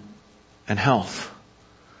healing and health.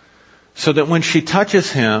 So that when she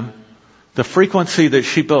touches him, the frequency that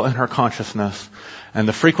she built in her consciousness and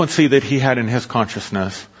the frequency that he had in his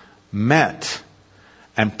consciousness met,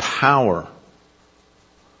 and power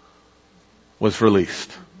was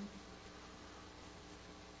released.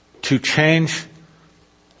 To change,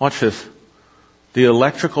 watch this, the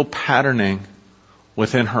electrical patterning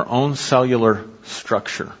within her own cellular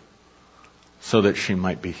structure, so that she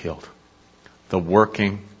might be healed. The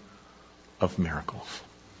working of miracles.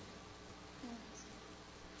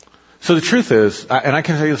 So the truth is, and I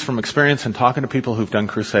can tell you this from experience and talking to people who've done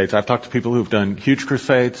crusades. I've talked to people who've done huge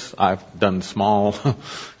crusades. I've done small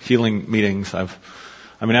healing meetings. I've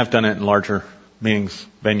done it in larger meetings,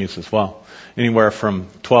 venues as well. Anywhere from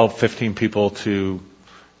 12, 15 people to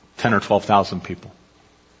 10 or 12,000 people.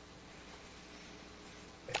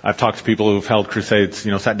 I've talked to people who've held crusades,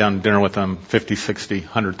 sat down to dinner with them, 50, 60,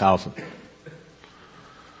 100,000.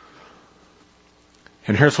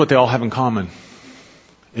 And here's what they all have in common.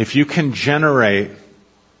 If you can generate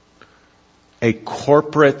a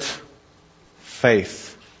corporate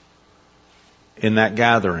faith in that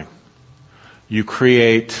gathering, you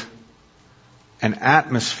create an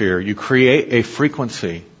atmosphere, you create a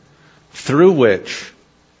frequency through which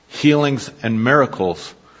healings and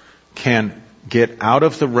miracles can get out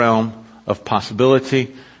of the realm of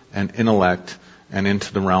possibility and intellect and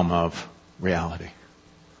into the realm of reality.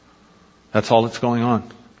 That's all that's going on.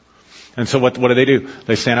 And so what do?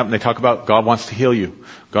 They stand up and they talk about God wants to heal you.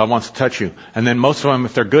 God wants to touch you. And then most of them,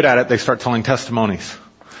 if they're good at it, they start telling testimonies.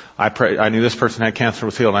 I knew this person had cancer,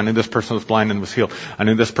 was healed. I knew this person was blind and was healed. I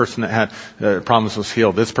knew this person that had problems was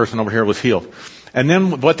healed. This person over here was healed. And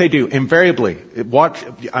then what they do, invariably,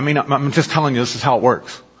 I'm just telling you, this is how it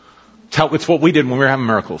works. It's what we did when we were having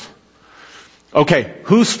miracles. Okay,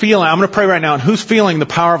 who's feeling, I'm going to pray right now, and who's feeling the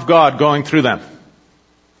power of God going through them?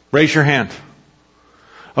 Raise your hand.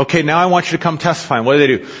 Okay, now I want you to come testify. And what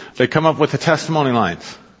do? They come up with the testimony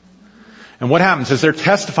lines. And what happens is they're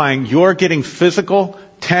testifying, you're getting physical,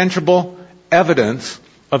 tangible evidence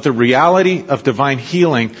of the reality of divine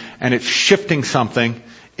healing, and it's shifting something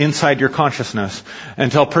inside your consciousness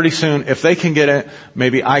until pretty soon, if they can get it,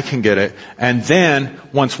 maybe I can get it. And then,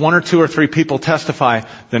 once one or two or three people testify,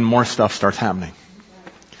 then more stuff starts happening.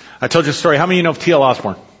 I told you a story. How many of you know of T.L.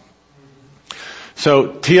 Osborne?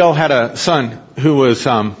 So T.L. had a son who was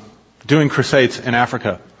doing crusades in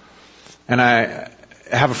Africa. And I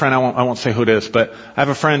have a friend, I won't say who it is, but I have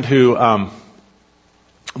a friend who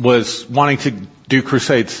was wanting to do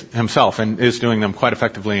crusades himself and is doing them quite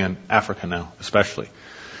effectively in Africa now, especially.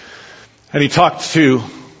 And he talked to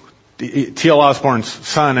T.L. Osborne's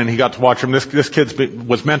son, and he got to watch him. This kid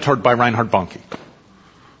was mentored by Reinhard Bonnke.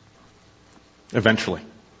 eventually.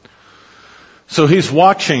 So he's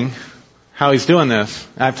watching how he's doing this.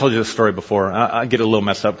 I've told you this story before. I get a little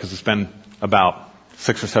messed up because it's been about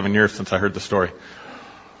 6 or 7 years since I heard the story.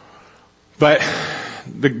 But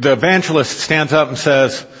the evangelist stands up and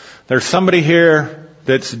says, there's somebody here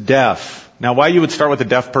that's deaf. Now, why you would start with a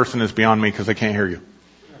deaf person is beyond me because they can't hear you.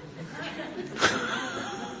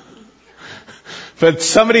 But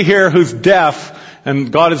somebody here who's deaf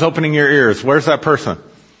and God is opening your ears. Where's that person?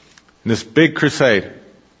 In this big crusade.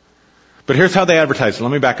 But here's how they advertise it.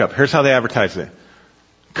 Let me back up. Here's how they advertise it.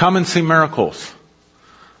 Come and see miracles.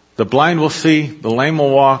 The blind will see, the lame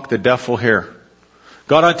will walk, the deaf will hear.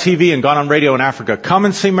 God on TV and God on radio in Africa. Come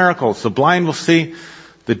and see miracles. The blind will see,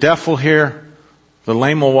 the deaf will hear, the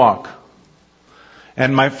lame will walk.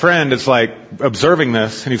 And my friend is like observing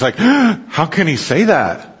this and he's like, how can he say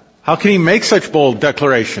that? How can he make such bold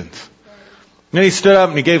declarations? And then he stood up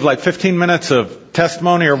and he gave like 15 minutes of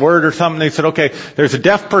testimony or word or something. They said, okay, there's a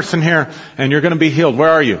deaf person here and you're going to be healed.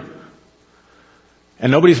 Where are you?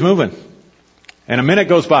 And nobody's moving. And a minute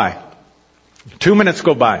goes by. 2 minutes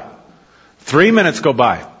go by. 3 minutes go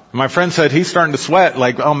by. And my friend said he's starting to sweat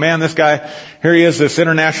like, oh man, this guy, here he is, this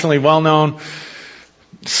internationally well-known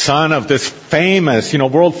son of this famous,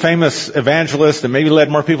 world famous evangelist that maybe led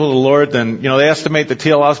more people to the Lord than, they estimate that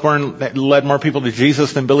T.L. Osborne led more people to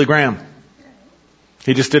Jesus than Billy Graham.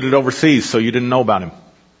 He just did it overseas, so you didn't know about him.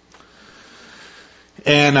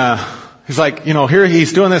 And, he's like, here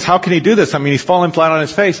he's doing this. How can he do this? I mean, he's falling flat on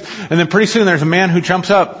his face. And then pretty soon there's a man who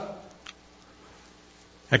jumps up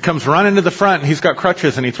and comes running to the front and he's got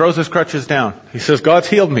crutches and he throws his crutches down. He says, God's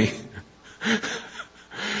healed me.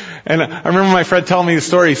 And I remember my friend telling me the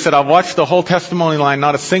story. He said, I've watched the whole testimony line,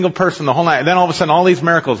 not a single person the whole night. And then all of a sudden, all these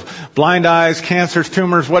miracles, blind eyes, cancers,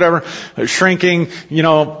 tumors, whatever, shrinking,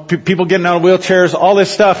 people getting out of wheelchairs, all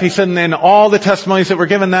this stuff. He said, and then all the testimonies that were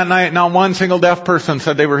given that night, not one single deaf person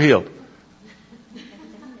said they were healed.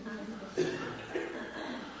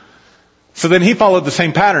 So then he followed the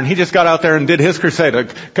same pattern. He just got out there and did his crusade.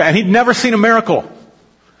 And he'd never seen a miracle.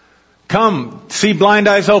 Come, see blind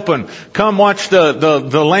eyes open. Come watch the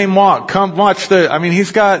lame walk. Come watch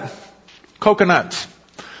he's got coconuts.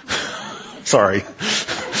 Sorry.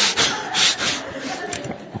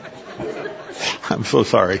 I'm so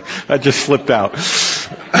sorry. That just slipped out.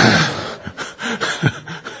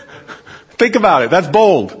 Think about it. That's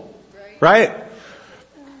bold. Right?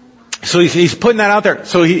 So he's putting that out there.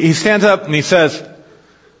 So he stands up and he says,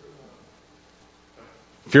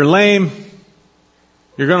 if you're lame,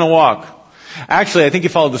 you're going to walk. Actually, I think he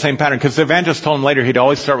followed the same pattern because the evangelist told him later he'd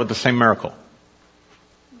always start with the same miracle.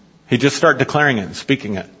 He'd just start declaring it and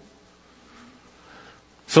speaking it.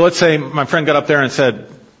 So let's say my friend got up there and said,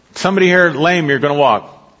 somebody here lame, you're going to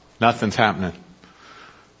walk. Nothing's happening.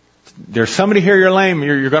 There's somebody here, you're lame,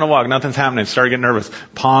 you're going to walk. Nothing's happening. Started getting nervous.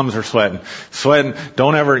 Palms are sweating.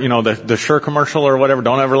 Don't ever, the Sure commercial or whatever,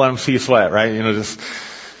 don't ever let them see you sweat, right?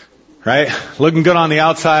 Right? Looking good on the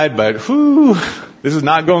outside, but this is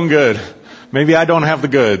not going good. Maybe I don't have the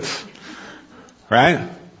goods. Right?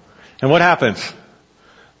 And what happens?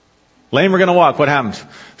 Lame are going to walk. What happens?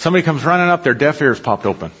 Somebody comes running up, their deaf ears popped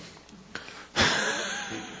open.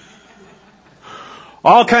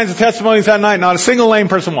 All kinds of testimonies that night. Not a single lame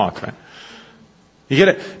person walked. Right? You get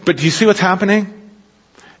it? But do you see what's happening?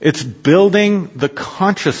 It's building the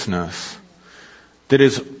consciousness that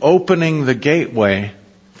is opening the gateway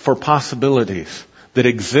for possibilities that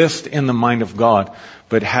exist in the mind of God,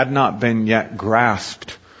 but had not been yet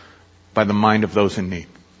grasped by the mind of those in need.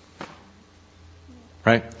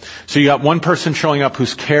 Right? So you got one person showing up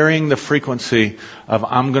who's carrying the frequency of,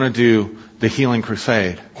 I'm going to do the healing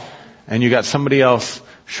crusade. And you got somebody else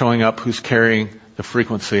showing up who's carrying the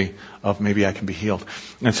frequency of, maybe I can be healed.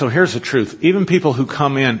 And so here's the truth. Even people who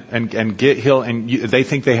come in and get healed and they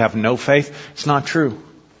think they have no faith, it's not true.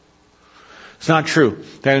 It's not true.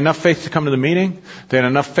 They had enough faith to come to the meeting. They had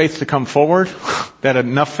enough faith to come forward. They had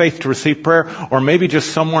enough faith to receive prayer. Or maybe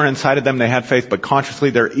just somewhere inside of them they had faith, but consciously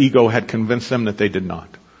their ego had convinced them that they did not.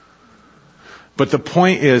 But the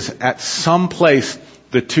point is, at some place,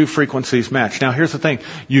 the two frequencies match. Now here's the thing.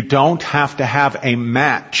 You don't have to have a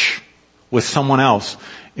match with someone else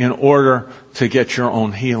in order to get your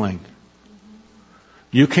own healing.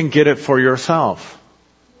 You can get it for yourself.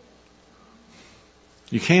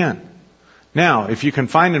 You can. Now, if you can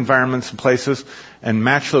find environments and places and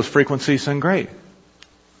match those frequencies, then great.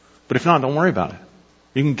 But if not, don't worry about it.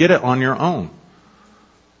 You can get it on your own.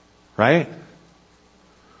 Right?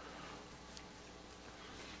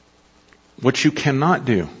 What you cannot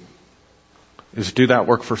do is do that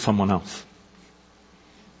work for someone else.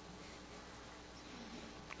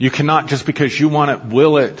 You cannot, just because you want it,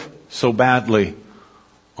 will it so badly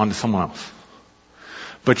onto someone else.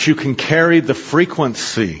 But you can carry the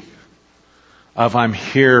frequency of I'm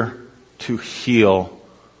here to heal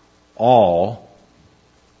all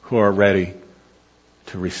who are ready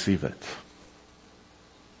to receive it.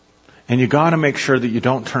 And you got to make sure that you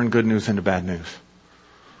don't turn good news into bad news.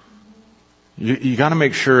 You got to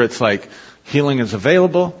make sure it's like healing is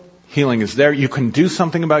available, healing is there. You can do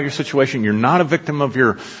something about your situation. You're not a victim of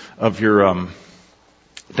your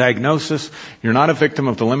diagnosis. You're not a victim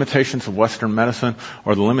of the limitations of Western medicine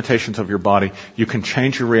or the limitations of your body. You can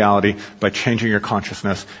change your reality by changing your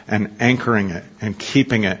consciousness and anchoring it and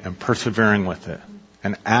keeping it and persevering with it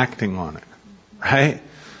and acting on it. Right?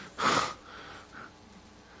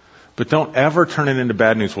 But don't ever turn it into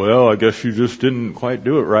bad news. Well, I guess you just didn't quite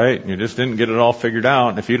do it right. You just didn't get it all figured out.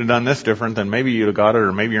 And if you'd have done this different, then maybe you'd have got it,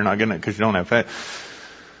 or maybe you're not getting it because you don't have faith.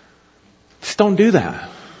 Just don't do that.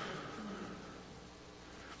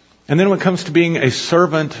 And then when it comes to being a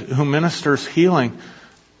servant who ministers healing,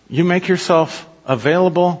 you make yourself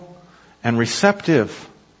available and receptive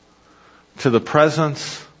to the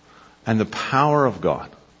presence and the power of God.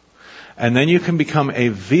 And then you can become a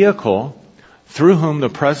vehicle through whom the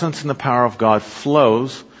presence and the power of God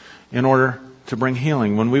flows in order to bring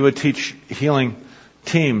healing. When we would teach healing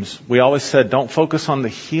teams, we always said, don't focus on the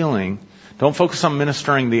healing. Don't focus on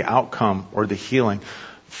ministering the outcome or the healing.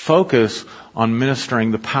 Focus on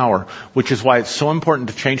ministering the power, which is why it's so important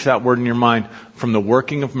to change that word in your mind from the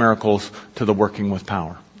working of miracles to the working with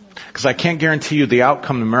power. Because I can't guarantee you the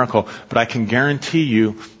outcome of the miracle, but I can guarantee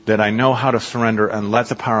you that I know how to surrender and let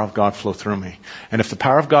the power of God flow through me. And if the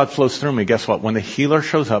power of God flows through me, guess what? When the healer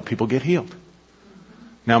shows up, people get healed.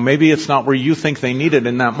 Now, maybe it's not where you think they need it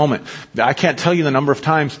in that moment. I can't tell you the number of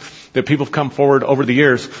times that people have come forward over the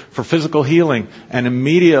years for physical healing, and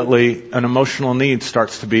immediately an emotional need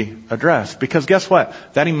starts to be addressed. Because guess what?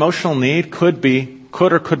 That emotional need could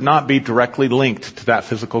or could not be directly linked to that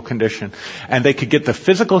physical condition. And they could get the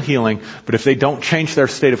physical healing, but if they don't change their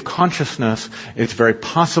state of consciousness, it's very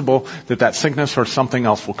possible that that sickness or something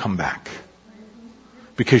else will come back.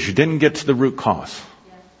 Because you didn't get to the root cause.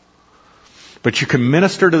 But you can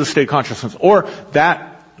minister to the state of consciousness, or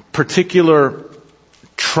that particular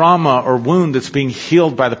trauma or wound that's being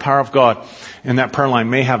healed by the power of God in that prayer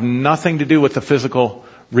line may have nothing to do with the physical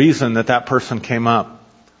reason that person came up.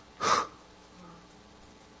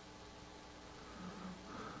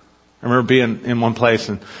 I remember being in one place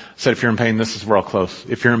and said, if you're in pain, this is where I'll close.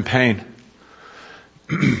 If you're in pain,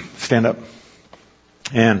 stand up.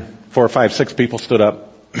 And 4 or 5, 6 people stood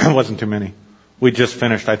up. It wasn't too many. We just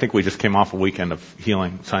finished, I think we just came off a weekend of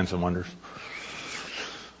healing, signs and wonders.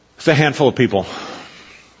 It's a handful of people.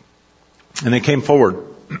 And they came forward.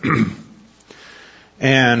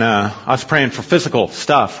 And I was praying for physical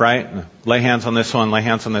stuff, right? Lay hands on this one, lay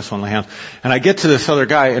hands on this one, lay hands. And I get to this other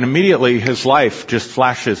guy, and immediately his life just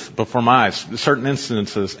flashes before my eyes. Certain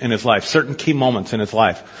incidences in his life, certain key moments in his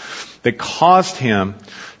life that caused him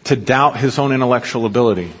to doubt his own intellectual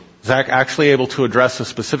ability. Zach actually able to address a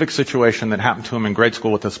specific situation that happened to him in grade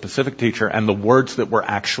school with a specific teacher and the words that were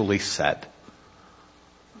actually said.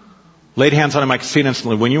 Laid hands on him, I could see it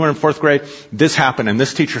instantly. When you were in 4th grade, this happened, and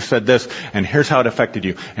this teacher said this, and here's how it affected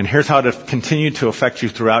you, and here's how it continued to affect you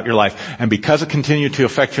throughout your life. And because it continued to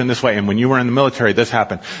affect you in this way, and when you were in the military, this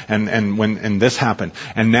happened, and this happened,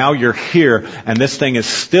 and now you're here, and this thing is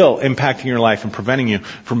still impacting your life and preventing you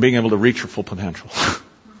from being able to reach your full potential.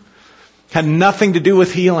 Had nothing to do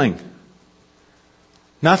with healing.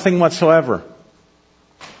 Nothing whatsoever.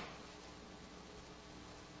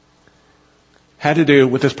 Had to do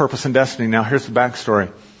with his purpose and destiny. Now here's the backstory.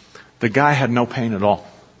 The guy had no pain at all.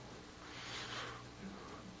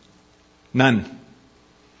 None.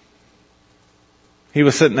 He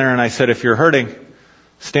was sitting there and I said, if you're hurting,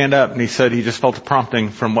 stand up. And he said he just felt a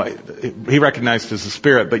prompting from what he recognized as a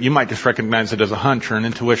spirit, but you might just recognize it as a hunch or an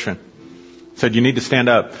intuition. Said, you need to stand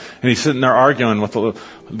up. And he's sitting there arguing with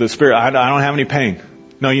the spirit. I don't have any pain.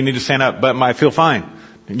 No, you need to stand up. But I feel fine.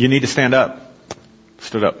 You need to stand up.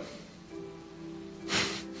 Stood up.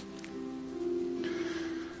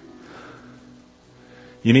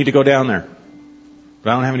 You need to go down there.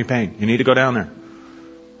 But I don't have any pain. You need to go down there.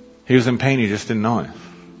 He was in pain. He just didn't know it.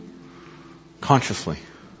 Consciously.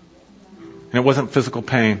 And it wasn't physical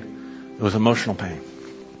pain. It was emotional pain.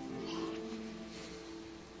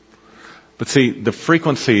 But see, the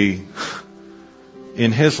frequency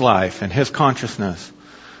in his life and his consciousness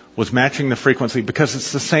was matching the frequency because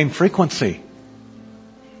it's the same frequency.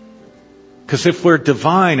 Because if we're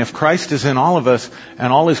divine, if Christ is in all of us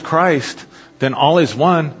and all is Christ, then all is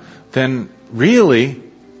one, then really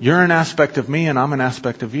You're an aspect of me and I'm an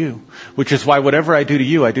aspect of you. Which is why whatever I do to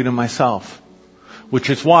you, I do to myself. Which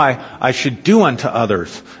is why I should do unto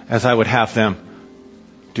others as I would have them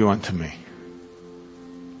do unto me.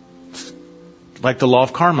 It's like the law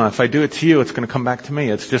of karma. If I do it to you, it's going to come back to me.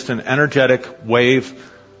 It's just an energetic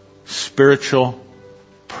wave, spiritual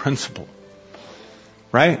principle.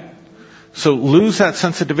 Right? So lose that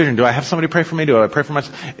sense of division. Do I have somebody pray for me? Do I pray for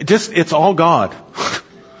myself? It's all God.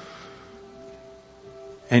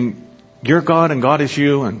 And you're God and God is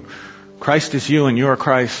you and Christ is you and you are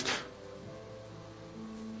Christ.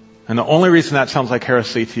 And the only reason that sounds like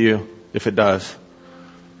heresy to you, if it does,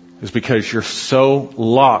 is because you're so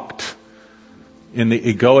locked in the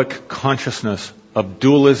egoic consciousness of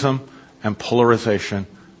dualism and polarization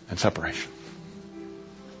and separation.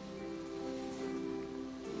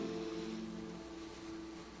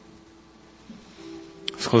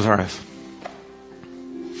 Let's close our eyes.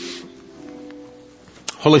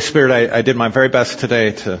 Holy Spirit, I did my very best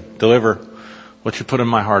today to deliver what you put in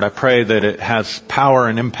my heart. I pray that it has power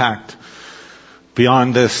and impact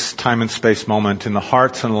beyond this time and space moment in the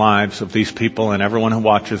hearts and lives of these people and everyone who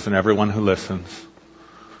watches and everyone who listens.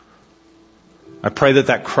 I pray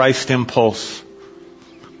that Christ impulse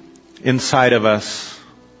inside of us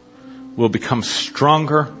will become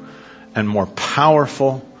stronger and more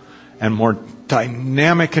powerful and more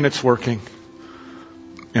dynamic in its working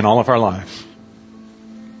in all of our lives.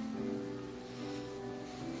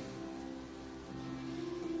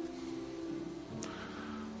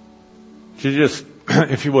 You just,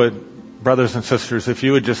 if you would, brothers and sisters, if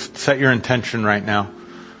you would just set your intention right now,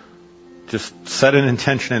 just set an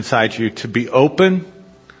intention inside you to be open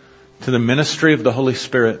to the ministry of the Holy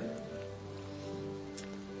Spirit.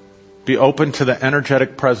 Be open to the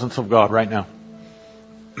energetic presence of God right now.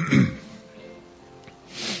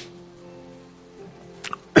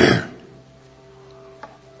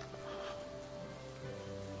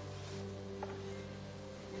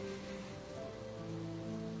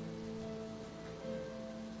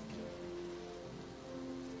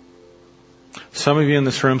 Some of you in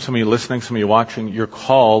this room, some of you listening, some of you watching, you're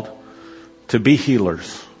called to be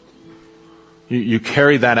healers. You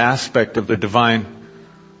carry that aspect of the divine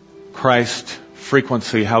Christ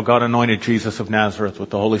frequency, how God anointed Jesus of Nazareth with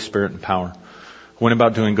the Holy Spirit and power. Went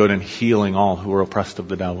about doing good and healing all who were oppressed of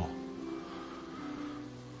the devil.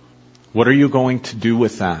 What are you going to do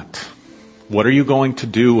with that? What are you going to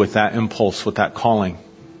do with that impulse, with that calling?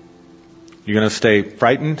 You're going to stay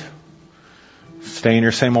frightened? Stay in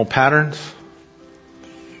your same old patterns?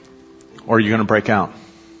 Or are you going to break out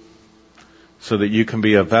so that you can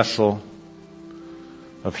be a vessel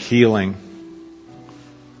of healing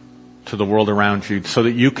to the world around you, so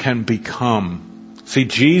that you can become? See,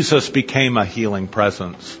 Jesus became a healing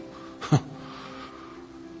presence.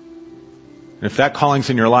 If that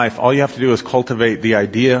calling's in your life, all you have to do is cultivate the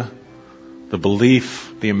idea, the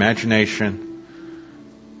belief, the imagination,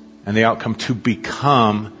 and the outcome to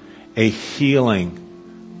become a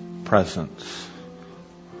healing presence.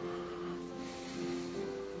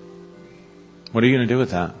 What are you going to do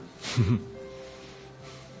with that?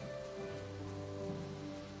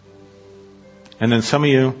 And then some of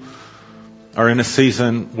you are in a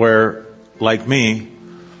season where, like me,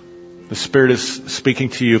 the Spirit is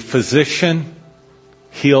speaking to you, physician,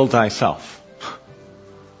 heal thyself.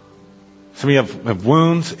 Some of you have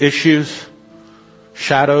wounds, issues,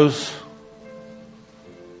 shadows,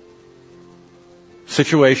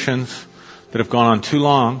 situations that have gone on too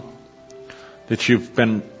long, that you've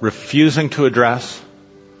been refusing to address,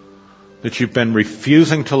 that you've been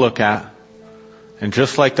refusing to look at. And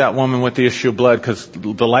just like that woman with the issue of blood, because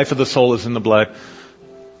the life of the soul is in the blood,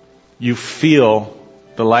 you feel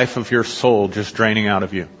the life of your soul just draining out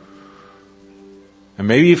of you. And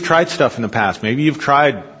maybe you've tried stuff in the past. Maybe you've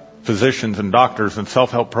tried physicians and doctors and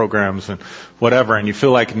self-help programs and whatever, and you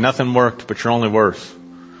feel like nothing worked, but you're only worse.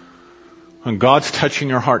 And God's touching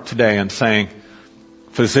your heart today and saying,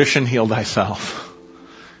 physician, heal thyself.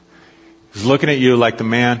 He's looking at you like the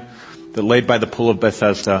man that laid by the pool of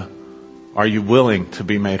Bethesda. Are you willing to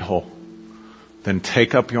be made whole? Then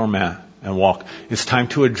take up your mat and walk. It's time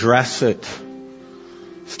to address it.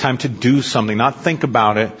 It's time to do something, not think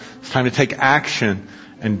about it. It's time to take action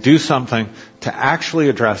and do something to actually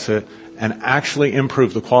address it and actually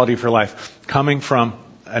improve the quality of your life, coming from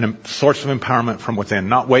a source of empowerment from within,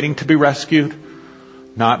 not waiting to be rescued,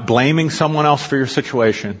 not blaming someone else for your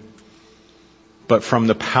situation, but from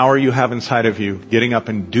the power you have inside of you, getting up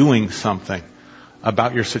and doing something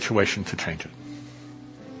about your situation to change it.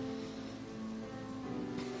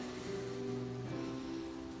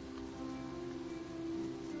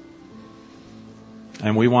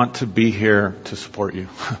 And we want to be here to support you.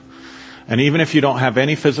 And even if you don't have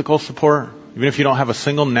any physical support, even if you don't have a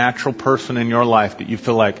single natural person in your life that you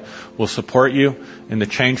feel like will support you in the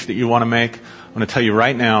change that you want to make, I'm going to tell you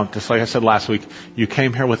right now, just like I said last week, you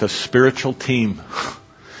came here with a spiritual team.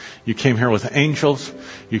 You came here with angels.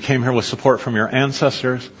 You came here with support from your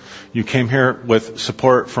ancestors. You came here with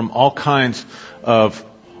support from all kinds of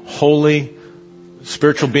holy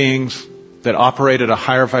spiritual beings that operate at a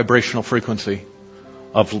higher vibrational frequency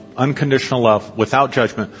of unconditional love without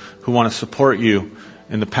judgment, who want to support you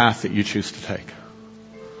in the path that you choose to take.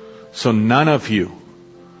 So none of you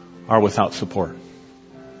are without support.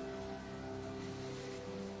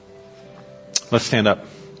 Let's stand up.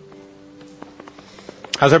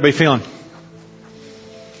 How's everybody feeling?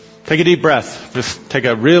 Take a deep breath. Just take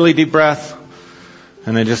a really deep breath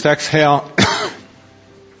and then just exhale.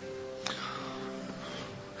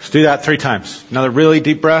 Just do that 3 times. Another really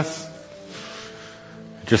deep breath.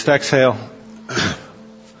 Just exhale.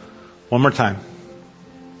 One more time.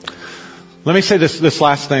 Let me say this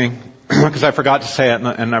last thing, because I forgot to say it,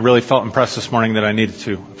 and I really felt impressed this morning that I needed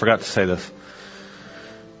to. I forgot to say this.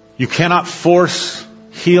 You cannot force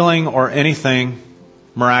healing or anything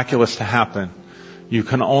miraculous to happen. You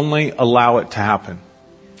can only allow it to happen.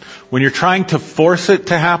 When you're trying to force it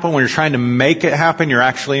to happen, when you're trying to make it happen, you're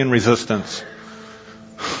actually in resistance.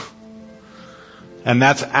 And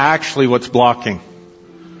that's actually what's blocking.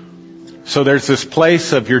 So there's this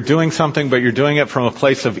place of you're doing something, but you're doing it from a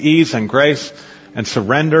place of ease and grace and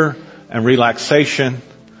surrender and relaxation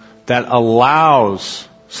that allows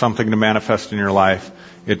something to manifest in your life.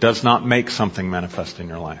 It does not make something manifest in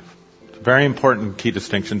your life. It's a very important key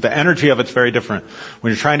distinction. The energy of it's very different.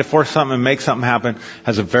 When you're trying to force something and make something happen,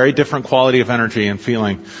 has a very different quality of energy and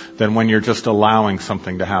feeling than when you're just allowing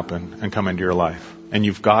something to happen and come into your life. And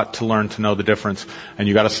you've got to learn to know the difference. And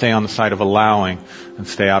you've got to stay on the side of allowing and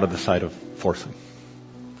stay out of the side of forcing.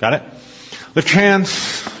 Got it? Lift your hands,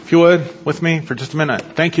 if you would, with me for just a minute.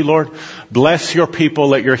 Thank you, Lord. Bless your people.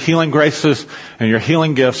 Let your healing graces and your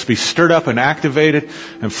healing gifts be stirred up and activated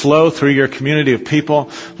and flow through your community of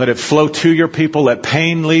people. Let it flow to your people. Let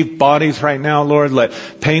pain leave bodies right now, Lord. Let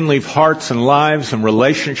pain leave hearts and lives and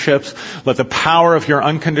relationships. Let the power of your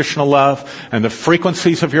unconditional love and the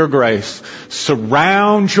frequencies of your grace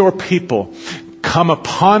surround your people. Come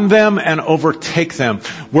upon them and overtake them.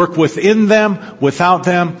 Work within them, without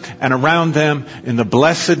them, and around them. In the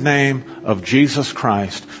blessed name of Jesus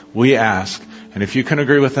Christ, we ask. And if you can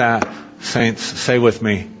agree with that, saints, say with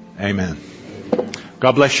me, amen.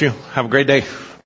 God bless you. Have a great day.